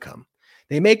as income.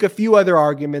 They make a few other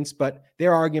arguments, but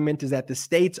their argument is that the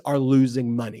states are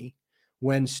losing money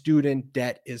when student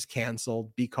debt is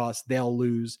canceled because they'll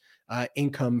lose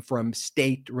income from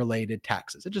state-related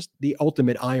taxes. It's just the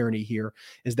ultimate irony here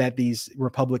is that these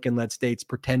Republican-led states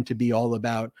pretend to be all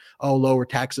about, lower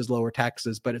taxes,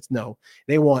 but it's no.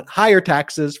 They want higher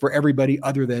taxes for everybody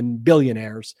other than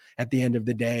billionaires at the end of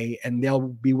the day, and they'll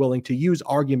be willing to use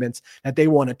arguments that they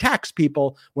want to tax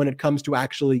people when it comes to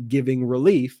actually giving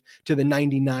relief to the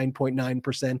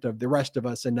 99.9% of the rest of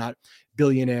us and not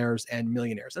billionaires and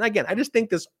millionaires. And again, I just think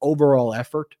this overall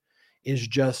effort is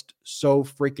just so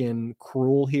freaking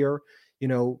cruel here.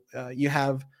 You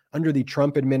have under the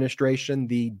Trump administration,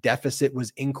 the deficit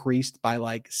was increased by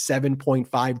like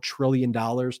 $7.5 trillion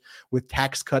with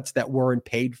tax cuts that weren't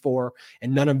paid for.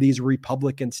 And none of these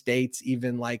Republican states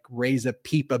even like raise a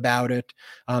peep about it.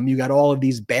 You got all of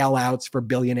these bailouts for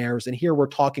billionaires. And here we're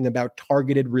talking about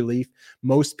targeted relief.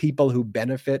 Most people who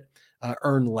benefit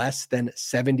earn less than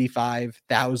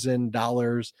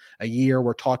 $75,000 a year.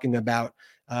 We're talking about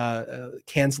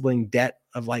canceling debt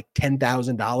of like $10,000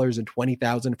 and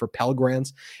 $20,000 for Pell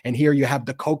Grants. And here you have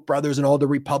the Koch brothers and all the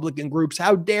Republican groups.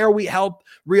 How dare we help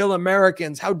real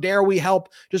Americans? How dare we help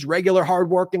just regular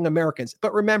hardworking Americans?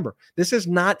 But remember, this is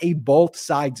not a both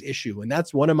sides issue. And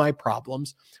that's one of my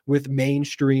problems with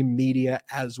mainstream media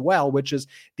as well, which is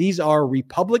these are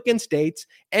Republican states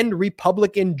and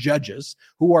Republican judges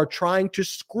who are trying to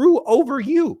screw over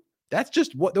you. That's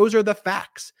just those are the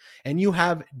facts. And you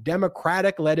have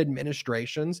Democratic-led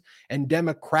administrations and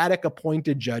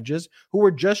Democratic-appointed judges who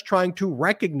are just trying to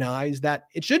recognize that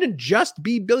it shouldn't just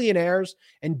be billionaires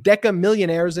and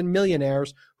decamillionaires and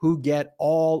millionaires who get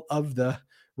all of the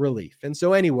relief. And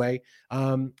so anyway,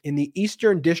 in the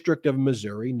Eastern District of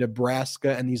Missouri,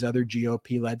 Nebraska and these other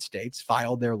GOP-led states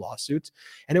filed their lawsuits.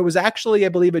 And it was actually, I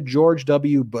believe, a George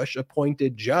W. Bush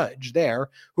appointed judge there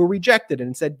who rejected it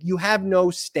and said, you have no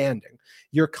standing.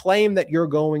 Your claim that you're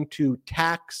going to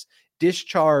tax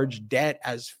discharge debt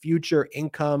as future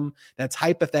income, that's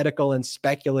hypothetical and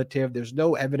speculative. There's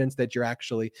no evidence that you're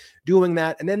actually doing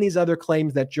that. And then these other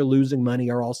claims that you're losing money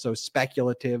are also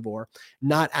speculative or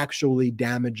not actually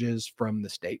damages from the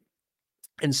state.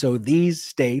 And so these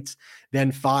states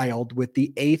then filed with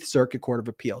the Eighth Circuit Court of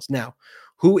Appeals. Now,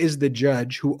 who is the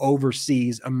judge who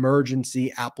oversees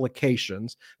emergency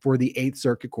applications for the Eighth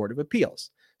Circuit Court of Appeals?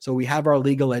 So we have our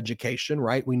legal education,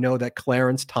 right? We know that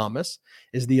Clarence Thomas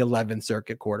is the 11th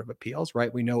Circuit Court of Appeals,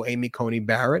 right? We know Amy Coney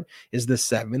Barrett is the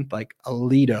 7th, like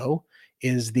Alito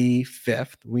is the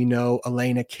 5th. We know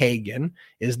Elena Kagan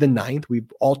is the 9th.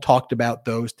 We've all talked about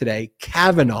those today.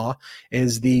 Kavanaugh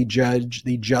is the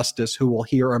justice who will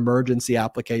hear emergency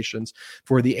applications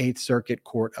for the 8th Circuit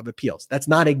Court of Appeals. That's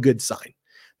not a good sign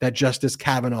that Justice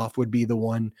Kavanaugh would be the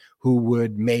one who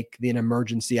would make an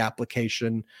emergency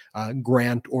application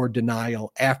grant or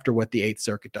denial after what the Eighth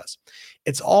Circuit does.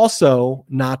 It's also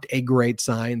not a great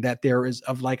sign that there is,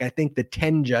 of like, I think the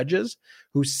 10 judges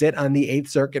who sit on the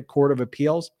Eighth Circuit Court of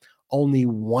Appeals, only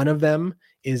one of them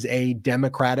is a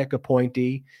Democratic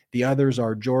appointee. The others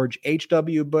are George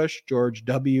H.W. Bush, George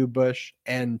W. Bush,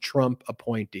 and Trump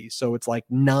appointees. So it's like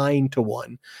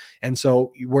 9-1. And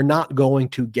so we're not going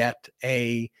to get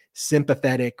a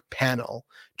sympathetic panel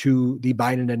to the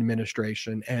Biden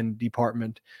administration and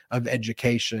Department of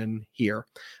Education here.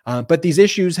 But these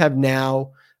issues have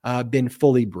now been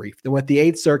fully briefed. And what the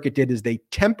Eighth Circuit did is they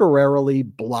temporarily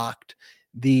blocked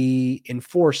the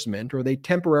enforcement, or they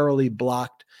temporarily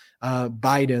blocked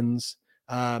Biden's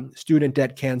student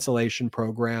debt cancellation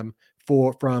program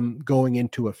from going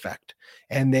into effect.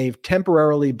 And they've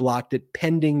temporarily blocked it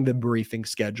pending the briefing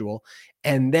schedule.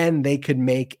 And then they could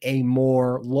make a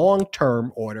more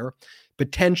long-term order,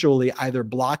 potentially either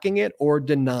blocking it or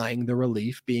denying the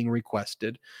relief being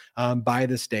requested by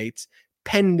the states,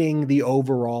 pending the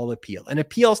overall appeal. And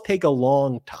appeals take a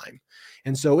long time.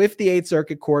 And so if the Eighth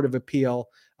Circuit Court of Appeal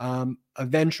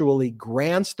eventually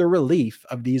grants the relief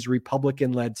of these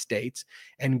Republican-led states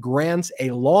and grants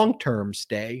a long-term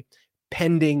stay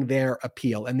pending their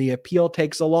appeal. And the appeal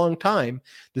takes a long time.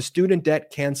 The student debt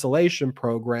cancellation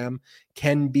program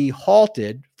can be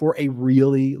halted for a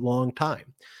really long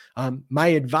time. My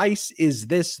advice is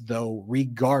this, though,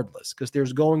 regardless, because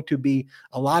there's going to be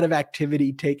a lot of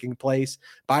activity taking place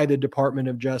by the Department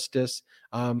of Justice,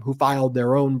 who filed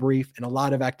their own brief, and a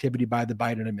lot of activity by the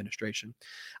Biden administration.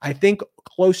 I think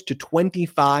close to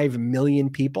 25 million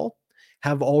people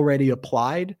have already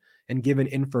applied and given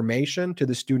information to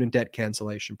the student debt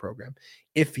cancellation program.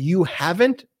 If you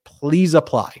haven't, please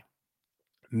apply.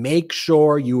 Make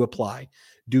sure you apply.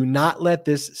 Do not let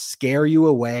this scare you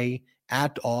away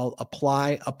at all.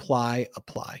 Apply, apply,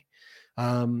 apply.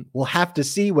 We'll have to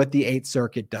see what the Eighth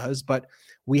Circuit does, but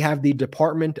we have the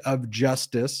Department of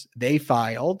Justice. They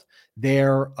filed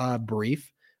their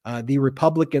brief. The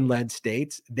Republican-led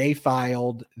states, they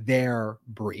filed their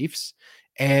briefs.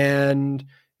 And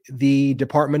the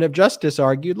Department of Justice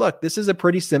argued, look, this is a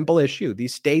pretty simple issue.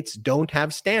 These states don't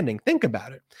have standing. Think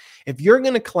about it. If you're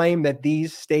going to claim that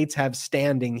these states have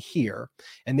standing here,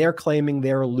 and they're claiming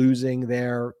they're losing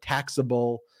their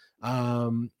taxable,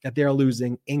 that they're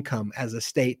losing income as a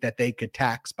state that they could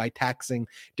tax by taxing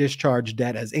discharge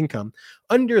debt as income,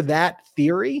 under that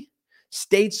theory,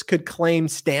 states could claim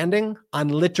standing on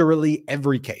literally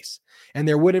every case. And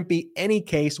there wouldn't be any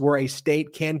case where a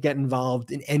state can get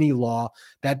involved in any law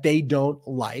that they don't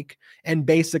like and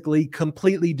basically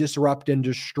completely disrupt and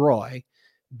destroy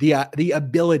the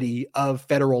ability of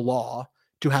federal law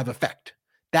to have effect.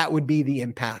 That would be the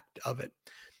impact of it.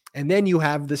 And then you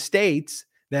have the states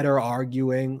that are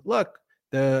arguing, look,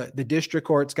 the district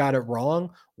court's got it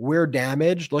wrong. We're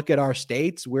damaged. Look at our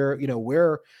states. We're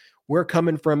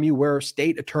coming from you. We're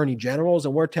state attorney generals,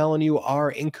 and we're telling you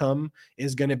our income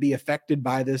is going to be affected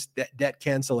by this debt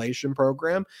cancellation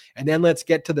program. And then let's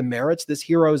get to the merits. This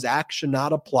HEROES Act should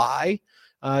not apply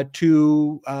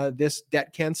to this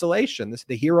debt cancellation.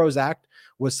 The HEROES Act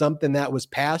was something that was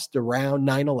passed around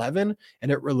 9/11,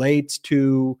 and it relates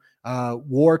to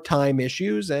wartime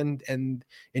issues, and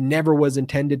it never was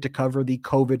intended to cover the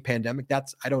COVID pandemic.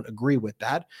 I don't agree with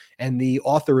that. And the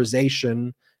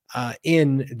authorization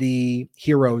in the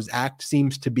HEROES Act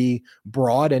seems to be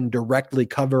broad and directly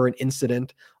cover an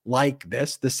incident like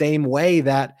this, the same way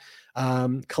that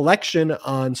collection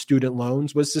on student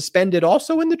loans was suspended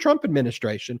also in the Trump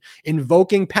administration,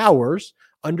 invoking powers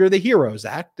under the HEROES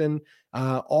Act, and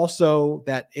also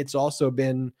that it's also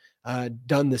been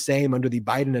done the same under the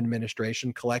Biden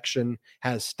administration. Collection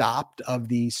has stopped of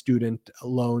the student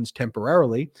loans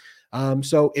temporarily.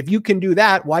 So if you can do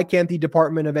that, why can't the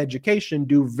Department of Education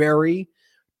do very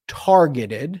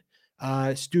targeted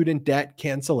student debt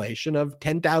cancellation of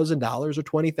 $10,000 or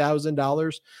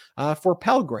 $20,000 for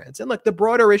Pell Grants? And look, the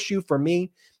broader issue for me,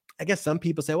 I guess some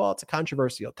people say, well, it's a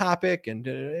controversial topic. And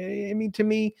to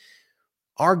me,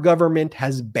 our government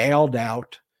has bailed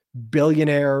out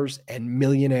billionaires and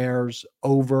millionaires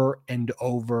over and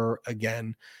over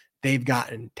again. They've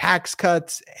gotten tax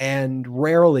cuts, and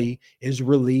rarely is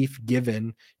relief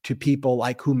given to people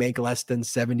like who make less than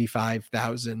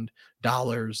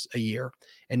 $75,000 a year.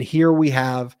 And here we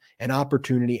have an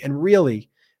opportunity, and really,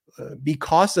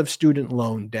 because of student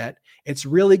loan debt, it's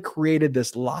really created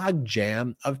this log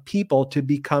jam of people to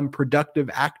become productive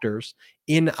actors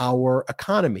in our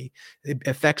economy. It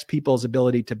affects people's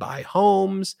ability to buy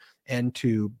homes and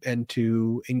to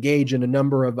engage in a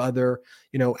number of other,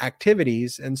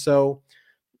 activities. And so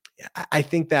I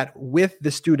think that with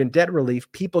the student debt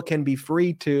relief, people can be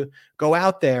free to go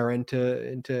out there and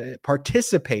to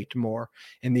participate more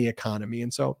in the economy.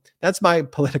 And so that's my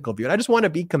political view. And I just want to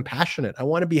be compassionate. I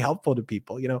want to be helpful to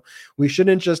people. We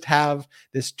shouldn't just have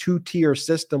this two-tier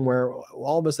system where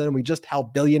all of a sudden we just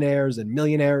help billionaires and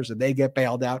millionaires and they get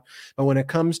bailed out. But when it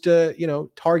comes to,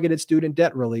 targeted student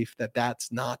debt relief,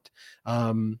 that's not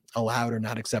allowed or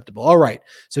not acceptable. All right.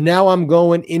 So now I'm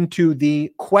going into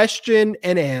the question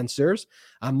and answers.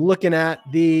 I'm looking at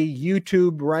the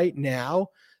YouTube right now.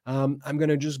 I'm going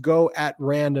to just go at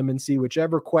random and see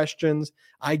whichever questions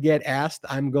I get asked.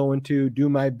 I'm going to do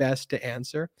my best to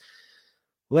answer.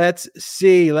 Let's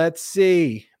see.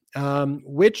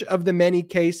 Which of the many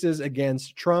cases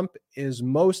against Trump is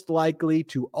most likely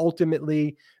to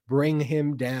ultimately bring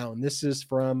him down? This is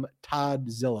from Todd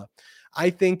Zilla. I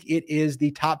think it is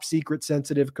the top secret,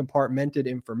 sensitive, compartmented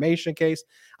information case.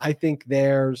 I think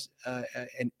there's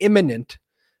an imminent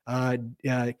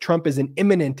Trump is an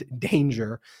imminent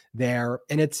danger there,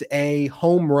 and it's a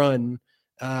home run.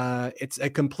 It's a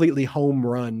completely home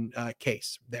run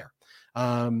case there.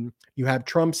 You have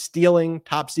Trump stealing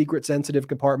top secret, sensitive,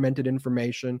 compartmented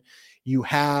information. You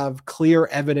have clear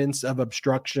evidence of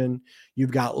obstruction.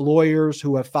 You've got lawyers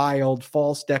who have filed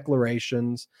false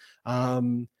declarations.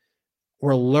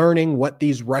 We're learning what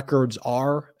these records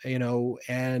are,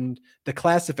 and the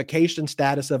classification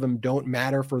status of them don't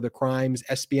matter for the crimes,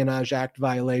 Espionage Act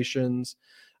violations,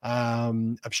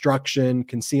 obstruction,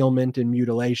 concealment, and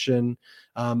mutilation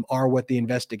are what the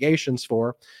investigation's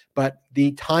for. But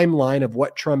the timeline of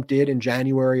what Trump did in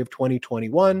January of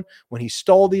 2021, when he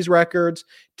stole these records,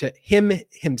 to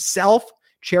himself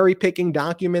cherry-picking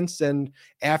documents, and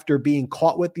after being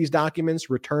caught with these documents,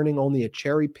 returning only a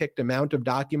cherry-picked amount of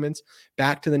documents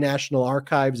back to the National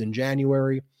Archives in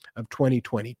January of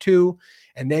 2022.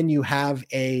 And then you have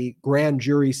a grand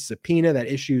jury subpoena that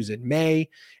issues in May.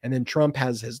 And then Trump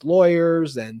has his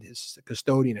lawyers and his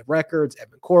custodian of records,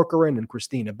 Evan Corcoran and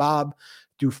Christina Bobb,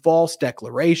 do false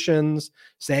declarations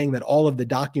saying that all of the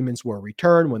documents were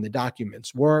returned when the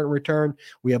documents weren't returned.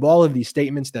 We have all of these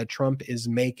statements that Trump is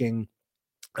making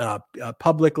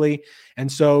publicly. And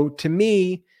so to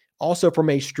me, also from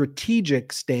a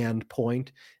strategic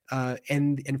standpoint,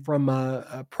 and from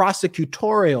a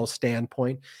prosecutorial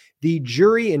standpoint, the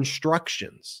jury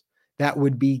instructions that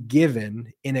would be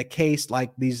given in a case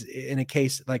like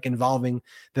involving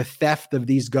the theft of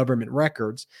these government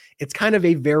records, it's kind of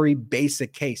a very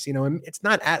basic case. It's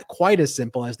not quite as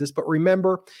simple as this, but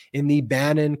remember in the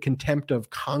Bannon contempt of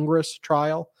Congress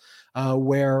trial,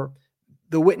 where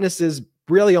the witnesses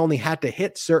really only had to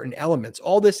hit certain elements.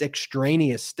 All this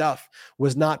extraneous stuff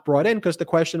was not brought in because the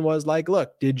question was like,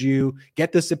 look, did you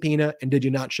get the subpoena and did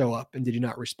you not show up and did you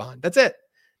not respond? That's it.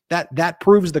 That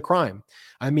proves the crime.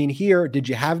 I mean, here, did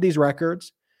you have these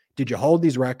records? Did you hold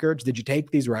these records? Did you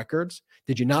take these records?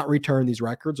 Did you not return these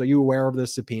records? Are you aware of the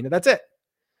subpoena? That's it.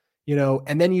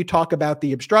 And then you talk about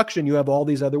the obstruction. You have all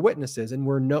these other witnesses, and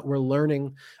we're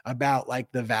learning about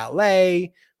like the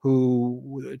valet,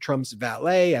 Trump's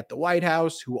valet at the White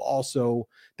House, who also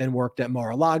then worked at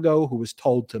Mar-a-Lago, who was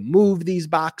told to move these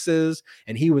boxes,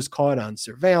 and he was caught on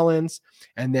surveillance,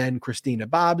 and then Christina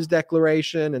Bobb's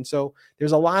declaration. And so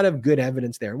there's a lot of good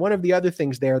evidence there. And one of the other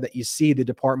things there that you see the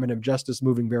Department of Justice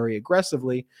moving very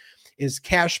aggressively is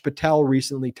Kash Patel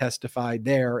recently testified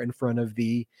there in front of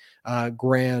the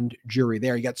grand jury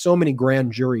there. You got so many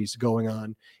grand juries going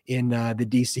on in the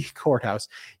DC courthouse.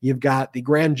 You've got the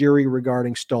grand jury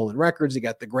regarding stolen records. You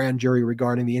got the grand jury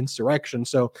regarding the insurrection.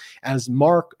 So as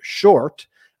Mark Short,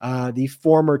 the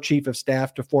former chief of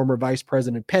staff to former Vice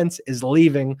President Pence, is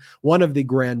leaving one of the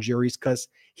grand juries because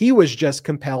he was just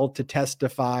compelled to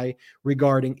testify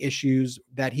regarding issues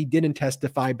that he didn't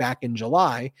testify back in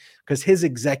July because his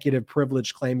executive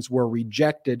privilege claims were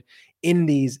rejected in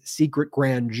these secret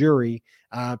grand jury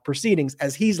proceedings.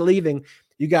 As he's leaving,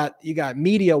 you got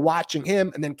media watching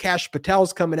him, and then Kash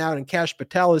Patel's coming out, and Kash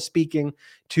Patel is speaking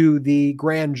to the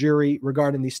grand jury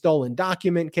regarding the stolen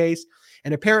document case.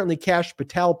 And apparently Kash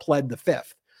Patel pled the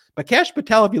fifth. But Kash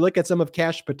Patel, if you look at some of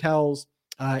Kash Patel's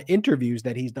interviews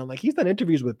that he's done, like he's done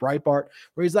interviews with Breitbart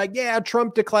where he's like, yeah,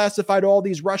 Trump declassified all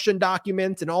these Russian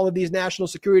documents and all of these national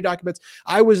security documents.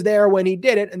 I was there when he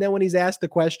did it. And then when he's asked the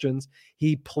questions,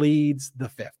 he pleads the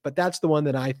fifth. But that's the one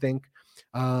that I think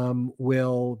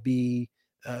will be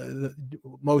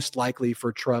most likely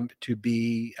for Trump to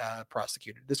be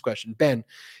prosecuted. This question, Ben,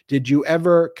 did you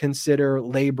ever consider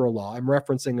labor law? I'm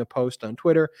referencing a post on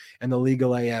Twitter and the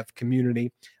Legal AF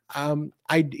community. In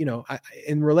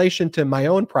relation to my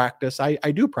own practice, I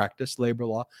do practice labor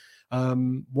law.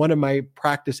 One of my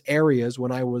practice areas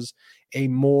when I was a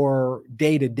more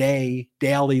day-to-day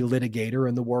daily litigator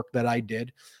in the work that I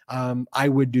did, I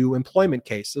would do employment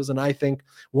cases. And I think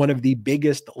one of the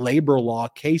biggest labor law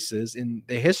cases in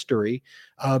the history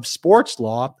of sports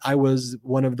law, I was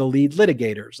one of the lead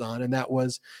litigators on, and that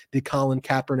was the Colin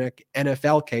Kaepernick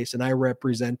NFL case. And I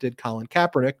represented Colin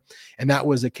Kaepernick, and that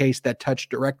was a case that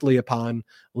touched directly upon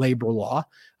labor law.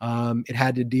 It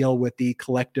had to deal with the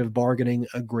collective bargaining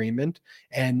agreement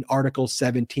and Article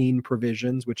 17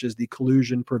 provisions, which is the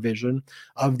collusion provision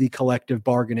of the collective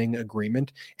bargaining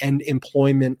agreement, and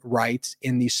employment rights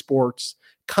in the sports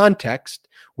context,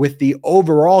 with the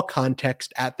overall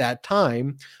context at that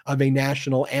time of a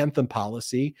national anthem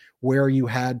policy where you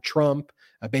had Trump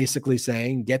basically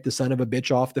saying, get the son of a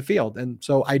bitch off the field. And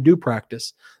so I do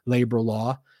practice labor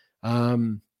law.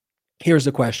 Here's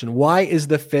a question. Why is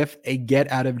the fifth a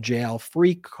get out of jail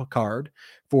free card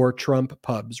for Trump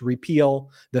pubs?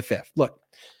 Repeal the fifth. Look,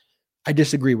 I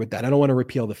disagree with that. I don't want to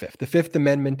repeal the Fifth. The Fifth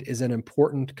Amendment is an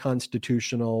important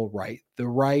constitutional right. The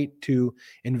right to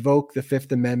invoke the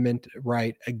Fifth Amendment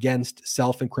right against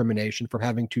self-incrimination for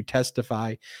having to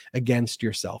testify against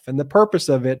yourself. And the purpose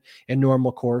of it in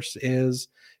normal course is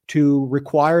to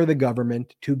require the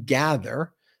government to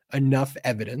gather enough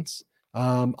evidence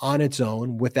on its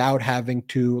own without having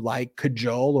to like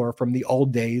cajole, or from the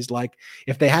old days, like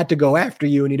if they had to go after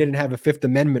you and you didn't have a Fifth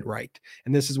Amendment right.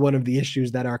 And this is one of the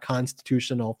issues that our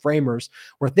constitutional framers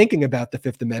were thinking about the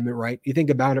Fifth Amendment right. You think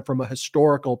about it from a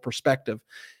historical perspective,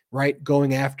 right?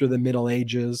 Going after the Middle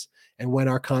Ages and when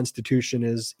our Constitution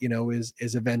is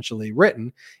eventually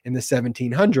written in the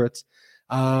 1700s,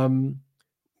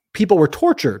 people were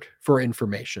tortured for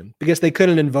information because they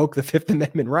couldn't invoke the Fifth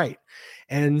Amendment right.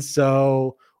 And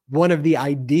so one of the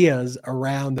ideas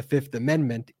around the Fifth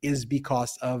Amendment is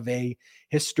because of a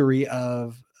history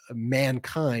of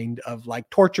mankind of like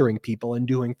torturing people and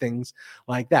doing things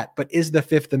like that. But is the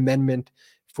Fifth Amendment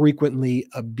frequently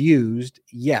abused?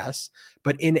 Yes.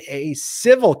 But in a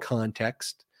civil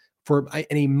context, for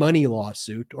in a money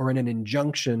lawsuit or in an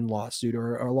injunction lawsuit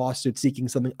or a lawsuit seeking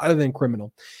something other than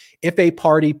criminal, if a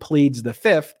party pleads the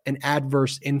Fifth, an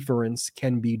adverse inference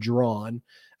can be drawn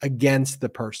against the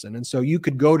person. And so you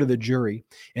could go to the jury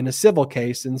in a civil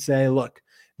case and say, look,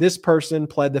 this person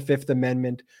pled the Fifth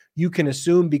Amendment. You can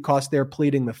assume because they're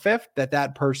pleading the Fifth that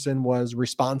that person was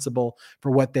responsible for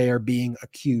what they are being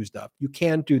accused of. You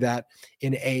can't do that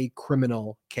in a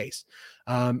criminal case.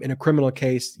 In a criminal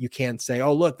case, you can't say,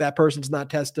 oh, look, that person's not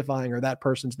testifying or that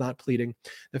person's not pleading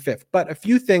the Fifth. But a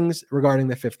few things regarding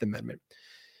the Fifth Amendment.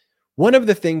 One of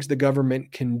the things the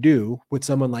government can do with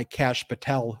someone like Kash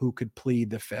Patel, who could plead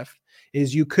the Fifth,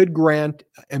 is you could grant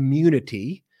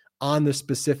immunity on the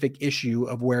specific issue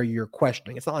of where you're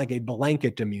questioning. It's not like a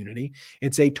blanket immunity.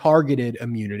 It's a targeted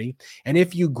immunity. And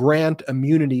if you grant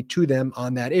immunity to them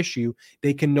on that issue,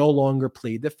 they can no longer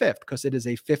plead the Fifth because it is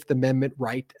a Fifth Amendment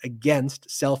right against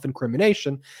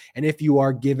self-incrimination. And if you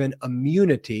are given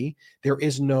immunity, there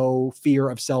is no fear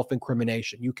of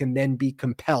self-incrimination. You can then be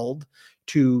compelled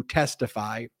to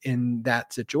testify in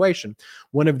that situation.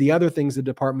 One of the other things the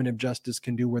Department of Justice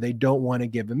can do where they don't want to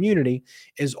give immunity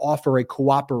is offer a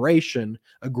cooperation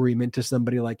agreement to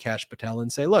somebody like Kash Patel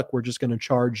and say, look, we're just going to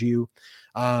charge you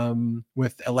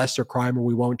with a lesser crime, or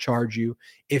we won't charge you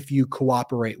if you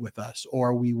cooperate with us,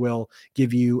 or we will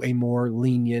give you a more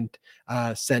lenient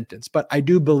sentence. But I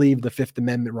do believe the Fifth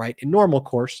Amendment right in normal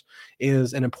course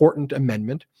is an important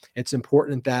amendment. It's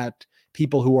important that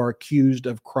people who are accused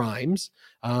of crimes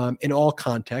in all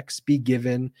contexts be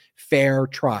given fair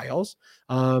trials.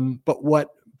 But what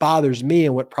bothers me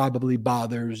and what probably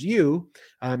bothers you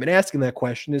in asking that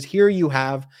question is here you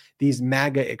have these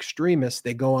MAGA extremists.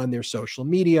 They go on their social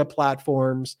media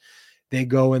platforms. They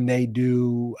go and they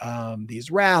do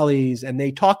these rallies and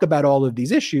they talk about all of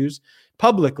these issues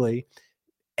publicly.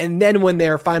 And then when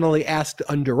they're finally asked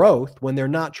under oath, when they're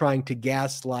not trying to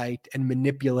gaslight and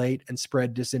manipulate and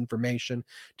spread disinformation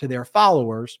to their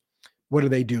followers, what do?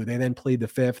 They then plead the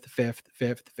Fifth.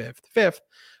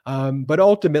 But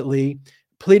ultimately,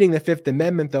 pleading the Fifth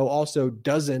Amendment, though, also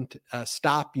doesn't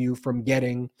stop you from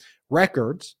getting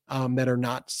records that are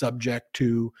not subject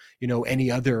to, any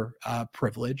other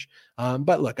privilege.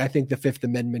 But look, I think the Fifth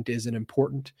Amendment is an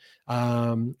important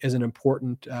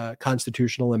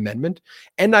constitutional amendment.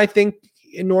 And I think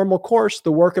in normal course,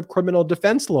 the work of criminal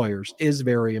defense lawyers is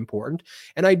very important.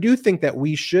 And I do think that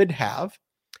we should have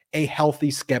a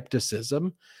healthy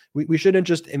skepticism. We shouldn't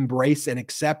just embrace and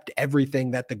accept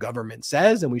everything that the government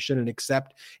says, and we shouldn't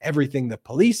accept everything the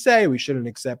police say. We shouldn't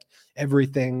accept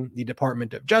everything the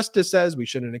Department of Justice says. We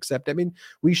shouldn't accept.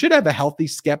 We should have a healthy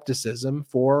skepticism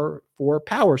for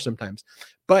power sometimes.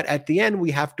 But at the end,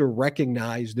 we have to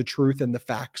recognize the truth and the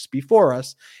facts before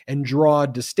us and draw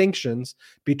distinctions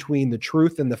between the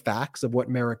truth and the facts of what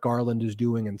Merrick Garland is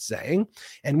doing and saying,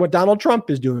 and what Donald Trump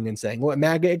is doing and saying, what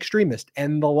MAGA extremists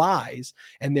and the lies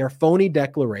and their phony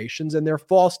declarations and their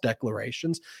false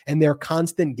declarations and their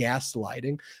constant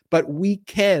gaslighting. But we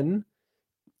can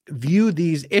view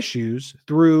these issues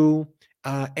through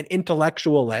an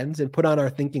intellectual lens and put on our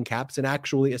thinking caps and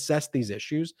actually assess these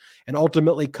issues and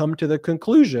ultimately come to the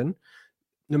conclusion,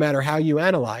 no matter how you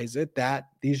analyze it, that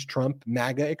these Trump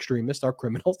MAGA extremists are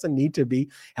criminals and need to be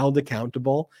held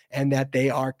accountable, and that they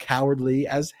are cowardly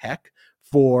as heck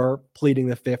for pleading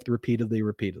the Fifth repeatedly. All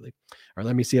right,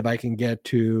 let me see if I can get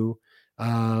to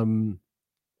let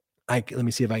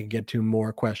me see if I can get to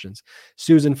more questions.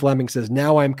 Susan Fleming says,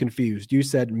 now I'm confused. You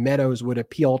said Meadows would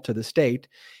appeal to the state.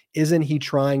 Isn't he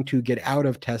trying to get out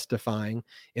of testifying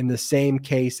in the same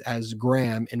case as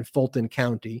Graham in Fulton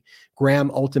County? Graham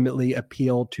ultimately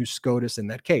appealed to SCOTUS in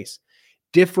that case.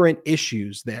 Different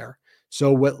issues there.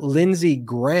 So what Lindsey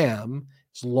Graham's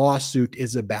lawsuit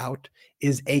is about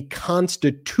is a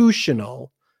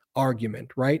constitutional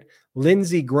argument, right?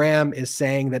 Lindsey Graham is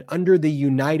saying that under the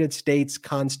United States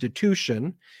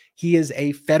Constitution, he is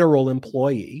a federal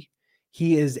employee.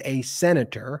 He is a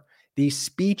senator. The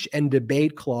speech and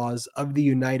debate clause of the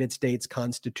United States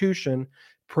Constitution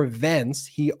prevents,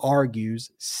 he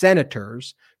argues,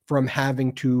 senators from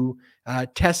having to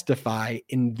testify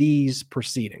in these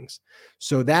proceedings.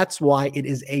 So that's why it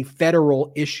is a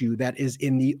federal issue that is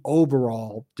in the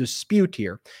overall dispute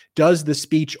here. Does the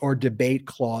speech or debate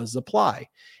clause apply?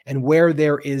 And where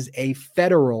there is a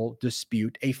federal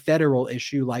dispute, a federal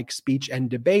issue like speech and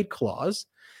debate clause,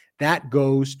 that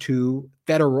goes to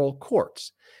federal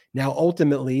courts. Now,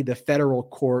 ultimately, the federal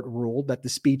court ruled that the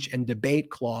speech and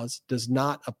debate clause does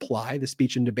not apply. The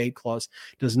speech and debate clause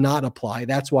does not apply.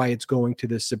 That's why it's going to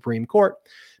the Supreme Court.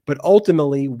 But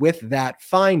ultimately, with that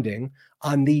finding,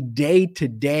 on the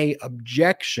day-to-day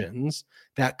objections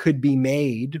that could be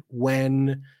made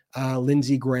when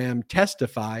Lindsey Graham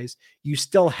testifies, you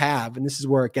still have, and this is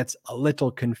where it gets a little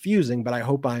confusing, but I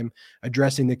hope I'm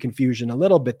addressing the confusion a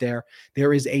little bit there.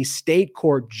 There is a state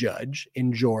court judge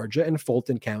in Georgia, in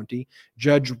Fulton County,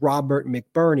 Judge Robert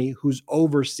McBurney, who's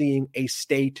overseeing a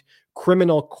state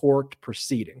criminal court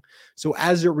proceeding. So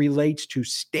as it relates to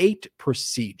state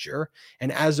procedure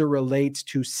and as it relates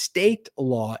to state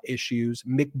law issues,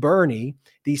 McBurney,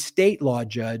 the state law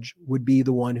judge, would be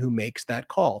the one who makes that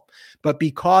call. But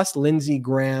because Lindsey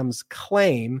Graham's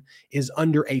claim is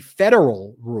under a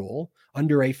federal rule,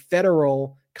 under a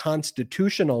federal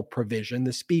constitutional provision,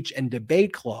 the speech and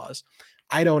debate clause,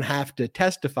 I don't have to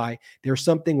testify. There's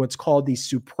something what's called the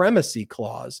supremacy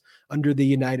clause under the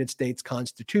United States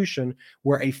Constitution,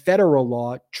 where a federal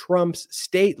law trumps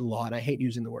state law, and I hate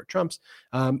using the word trumps,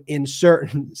 in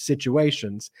certain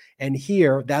situations. And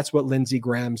here, that's what Lindsey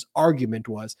Graham's argument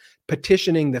was,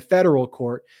 petitioning the federal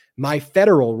court. My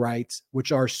federal rights,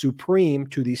 which are supreme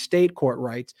to the state court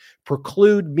rights,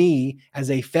 preclude me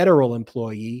as a federal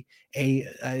employee,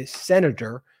 a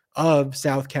senator of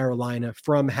South Carolina,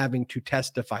 from having to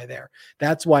testify there.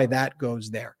 That's why that goes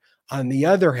there. On the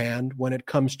other hand, when it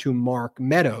comes to Mark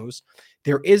Meadows,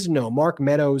 Mark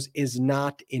Meadows is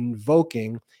not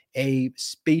invoking a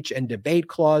speech and debate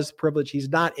clause privilege. He's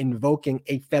not invoking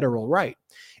a federal right.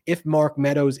 If Mark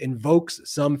Meadows invokes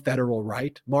some federal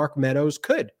right, Mark Meadows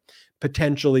could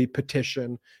potentially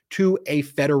petition to a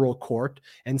federal court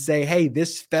and say, hey,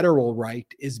 this federal right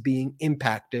is being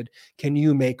impacted. Can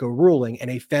you make a ruling?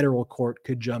 And a federal court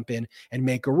could jump in and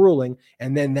make a ruling.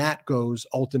 And then that goes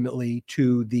ultimately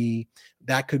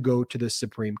that could go to the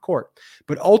Supreme Court.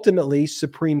 But ultimately,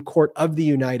 Supreme Court of the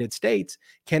United States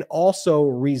can also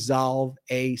resolve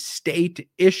a state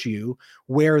issue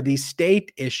where the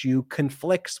state issue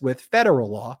conflicts with federal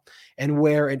law, and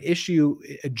where an issue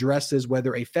addresses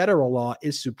whether a federal law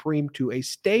is supreme to a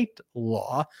state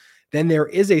law. Then there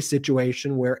is a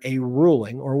situation where a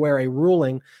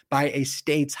ruling by a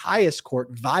state's highest court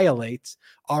violates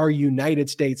our United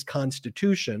States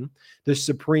Constitution. The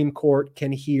Supreme Court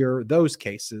can hear those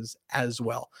cases as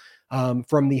well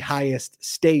from the highest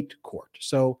state court.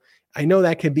 So I know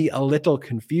that can be a little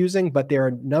confusing, but there are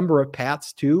a number of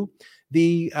paths to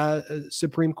the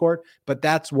Supreme Court, but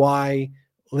that's why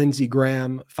Lindsey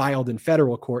Graham filed in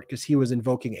federal court, because he was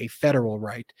invoking a federal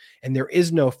right. And there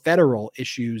is no federal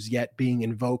issues yet being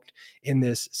invoked in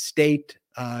this state,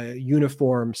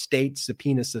 uniform state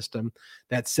subpoena system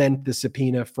that sent the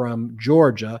subpoena from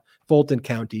Georgia, Fulton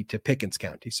County, to Pickens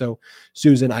County. So,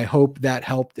 Susan, I hope that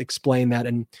helped explain that.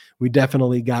 And we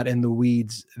definitely got in the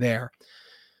weeds there.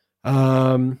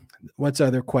 What's the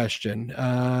other question?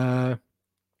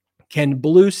 Can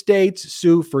blue states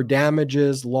sue for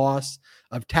damages, loss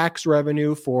of tax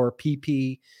revenue for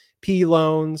PPP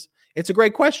loans? It's a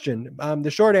great question.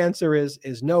 The short answer is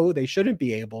no, they shouldn't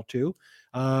be able to.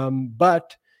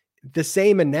 But the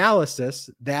same analysis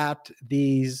that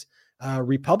these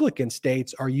Republican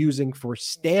states are using for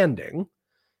standing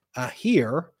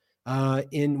here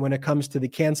when it comes to the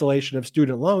cancellation of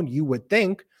student loan, you would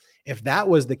think, if that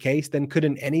was the case, then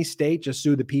couldn't any state just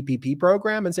sue the PPP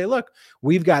program and say, look,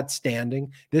 we've got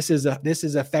standing. This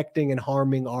is affecting and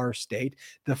harming our state.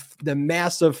 The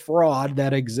massive fraud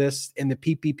that exists in the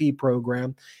PPP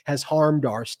program has harmed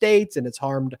our states, and it's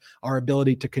harmed our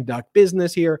ability to conduct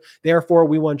business here. Therefore,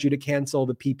 we want you to cancel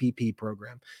the PPP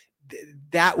program.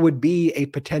 That would be a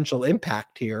potential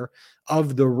impact here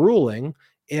of the ruling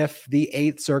if the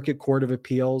 8th Circuit Court of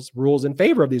Appeals rules in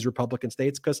favor of these Republican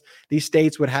states, because these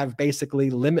states would have basically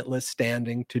limitless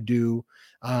standing to do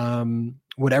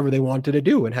whatever they wanted to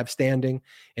do and have standing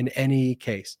in any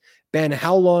case. Ben,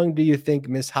 how long do you think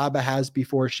Ms. Habba has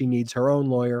before she needs her own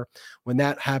lawyer? When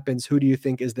that happens, who do you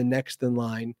think is the next in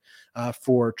line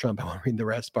for Trump? I won't read the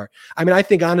rest part. I mean, I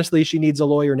think honestly, she needs a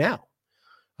lawyer now.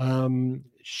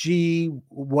 She's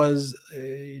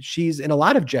in a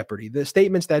lot of jeopardy. The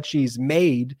statements that she's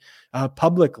made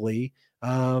publicly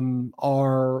have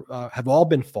all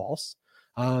been false.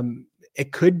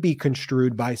 It could be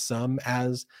construed by some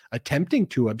as attempting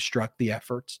to obstruct the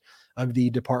efforts of the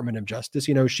Department of Justice.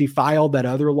 You know, she filed that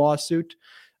other lawsuit.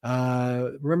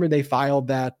 Remember, they filed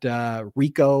that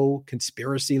RICO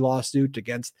conspiracy lawsuit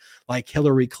against like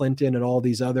Hillary Clinton and all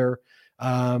these other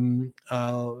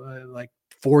like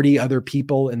 40 other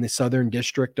people in the Southern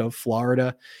District of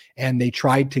Florida. And they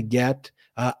tried to get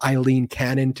Eileen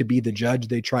Cannon to be the judge.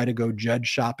 They tried to go judge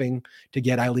shopping to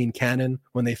get Eileen Cannon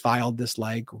when they filed this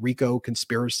like RICO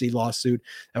conspiracy lawsuit.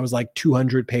 That was like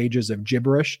 200 pages of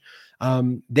gibberish. Not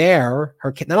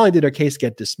only did her case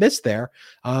get dismissed there,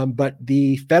 but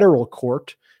the federal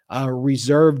court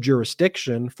reserved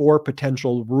jurisdiction for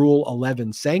potential Rule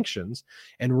 11 sanctions.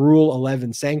 And Rule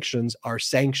 11 sanctions are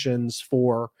sanctions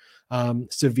for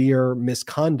severe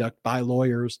misconduct by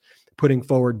lawyers putting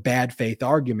forward bad faith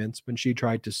arguments when she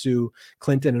tried to sue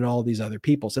Clinton and all these other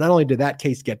people. So not only did that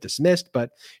case get dismissed,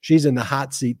 but she's in the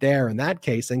hot seat there in that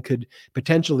case and could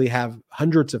potentially have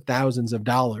hundreds of thousands of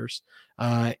dollars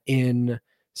in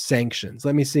sanctions.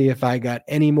 Let me see if I got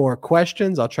any more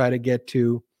questions. I'll try to get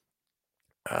to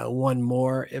one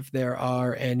more if there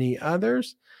are any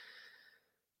others.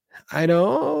 I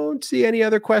don't see any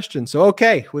other questions. So,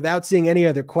 okay, without seeing any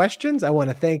other questions, I want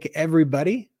to thank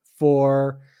everybody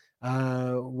for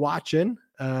watching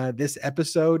this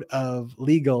episode of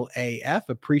Legal AF.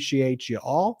 Appreciate you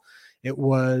all. It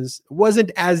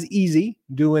wasn't as easy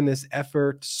doing this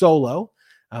effort solo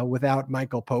without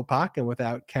Michael Popak and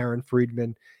without Karen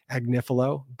Friedman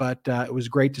Agnifilo, but it was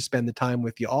great to spend the time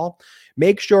with you all.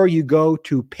 Make sure you go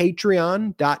to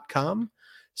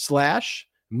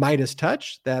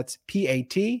patreon.com/MeidasTouch. That's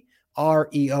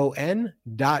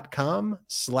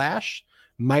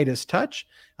patreon.com/MeidasTouch.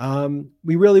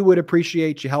 We really would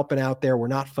appreciate you helping out there. We're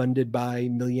not funded by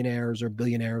millionaires or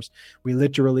billionaires. We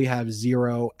literally have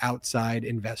zero outside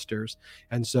investors.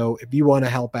 And so if you want to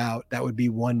help out, that would be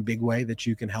one big way that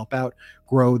you can help out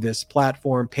grow this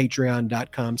platform,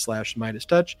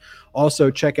 patreon.com/MeidasTouch.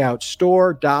 Also check out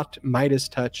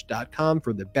store.MeidasTouch.com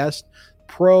for the best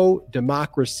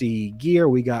pro-democracy gear.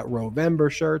 We got Rovember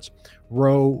shirts,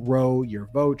 row your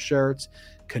vote shirts,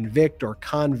 Convict or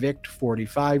Convict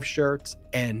 45 shirts,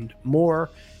 and more.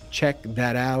 Check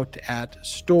that out at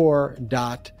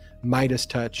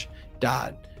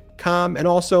store.MeidasTouch.com. And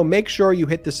also make sure you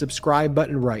hit the subscribe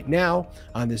button right now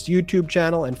on this YouTube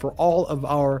channel. And for all of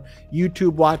our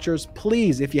YouTube watchers,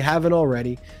 please, if you haven't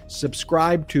already,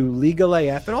 subscribe to Legal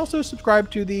AF and also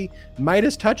subscribe to the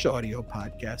Meidas Touch audio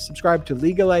podcast. Subscribe to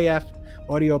Legal AF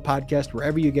audio podcast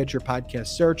wherever you get your podcast.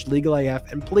 Search Legal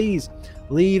AF and please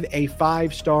leave a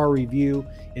 5-star review.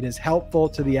 It is helpful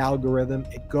to the algorithm.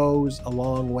 It goes a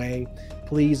long way.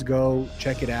 Please go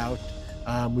check it out.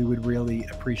 We would really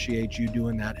appreciate you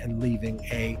doing that and leaving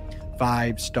a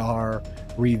 5-star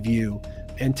review.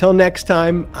 Until next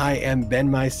time, I am Ben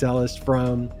Meiselas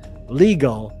from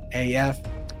Legal AF.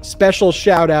 Special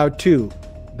shout out to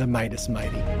the Meidas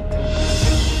Mighty.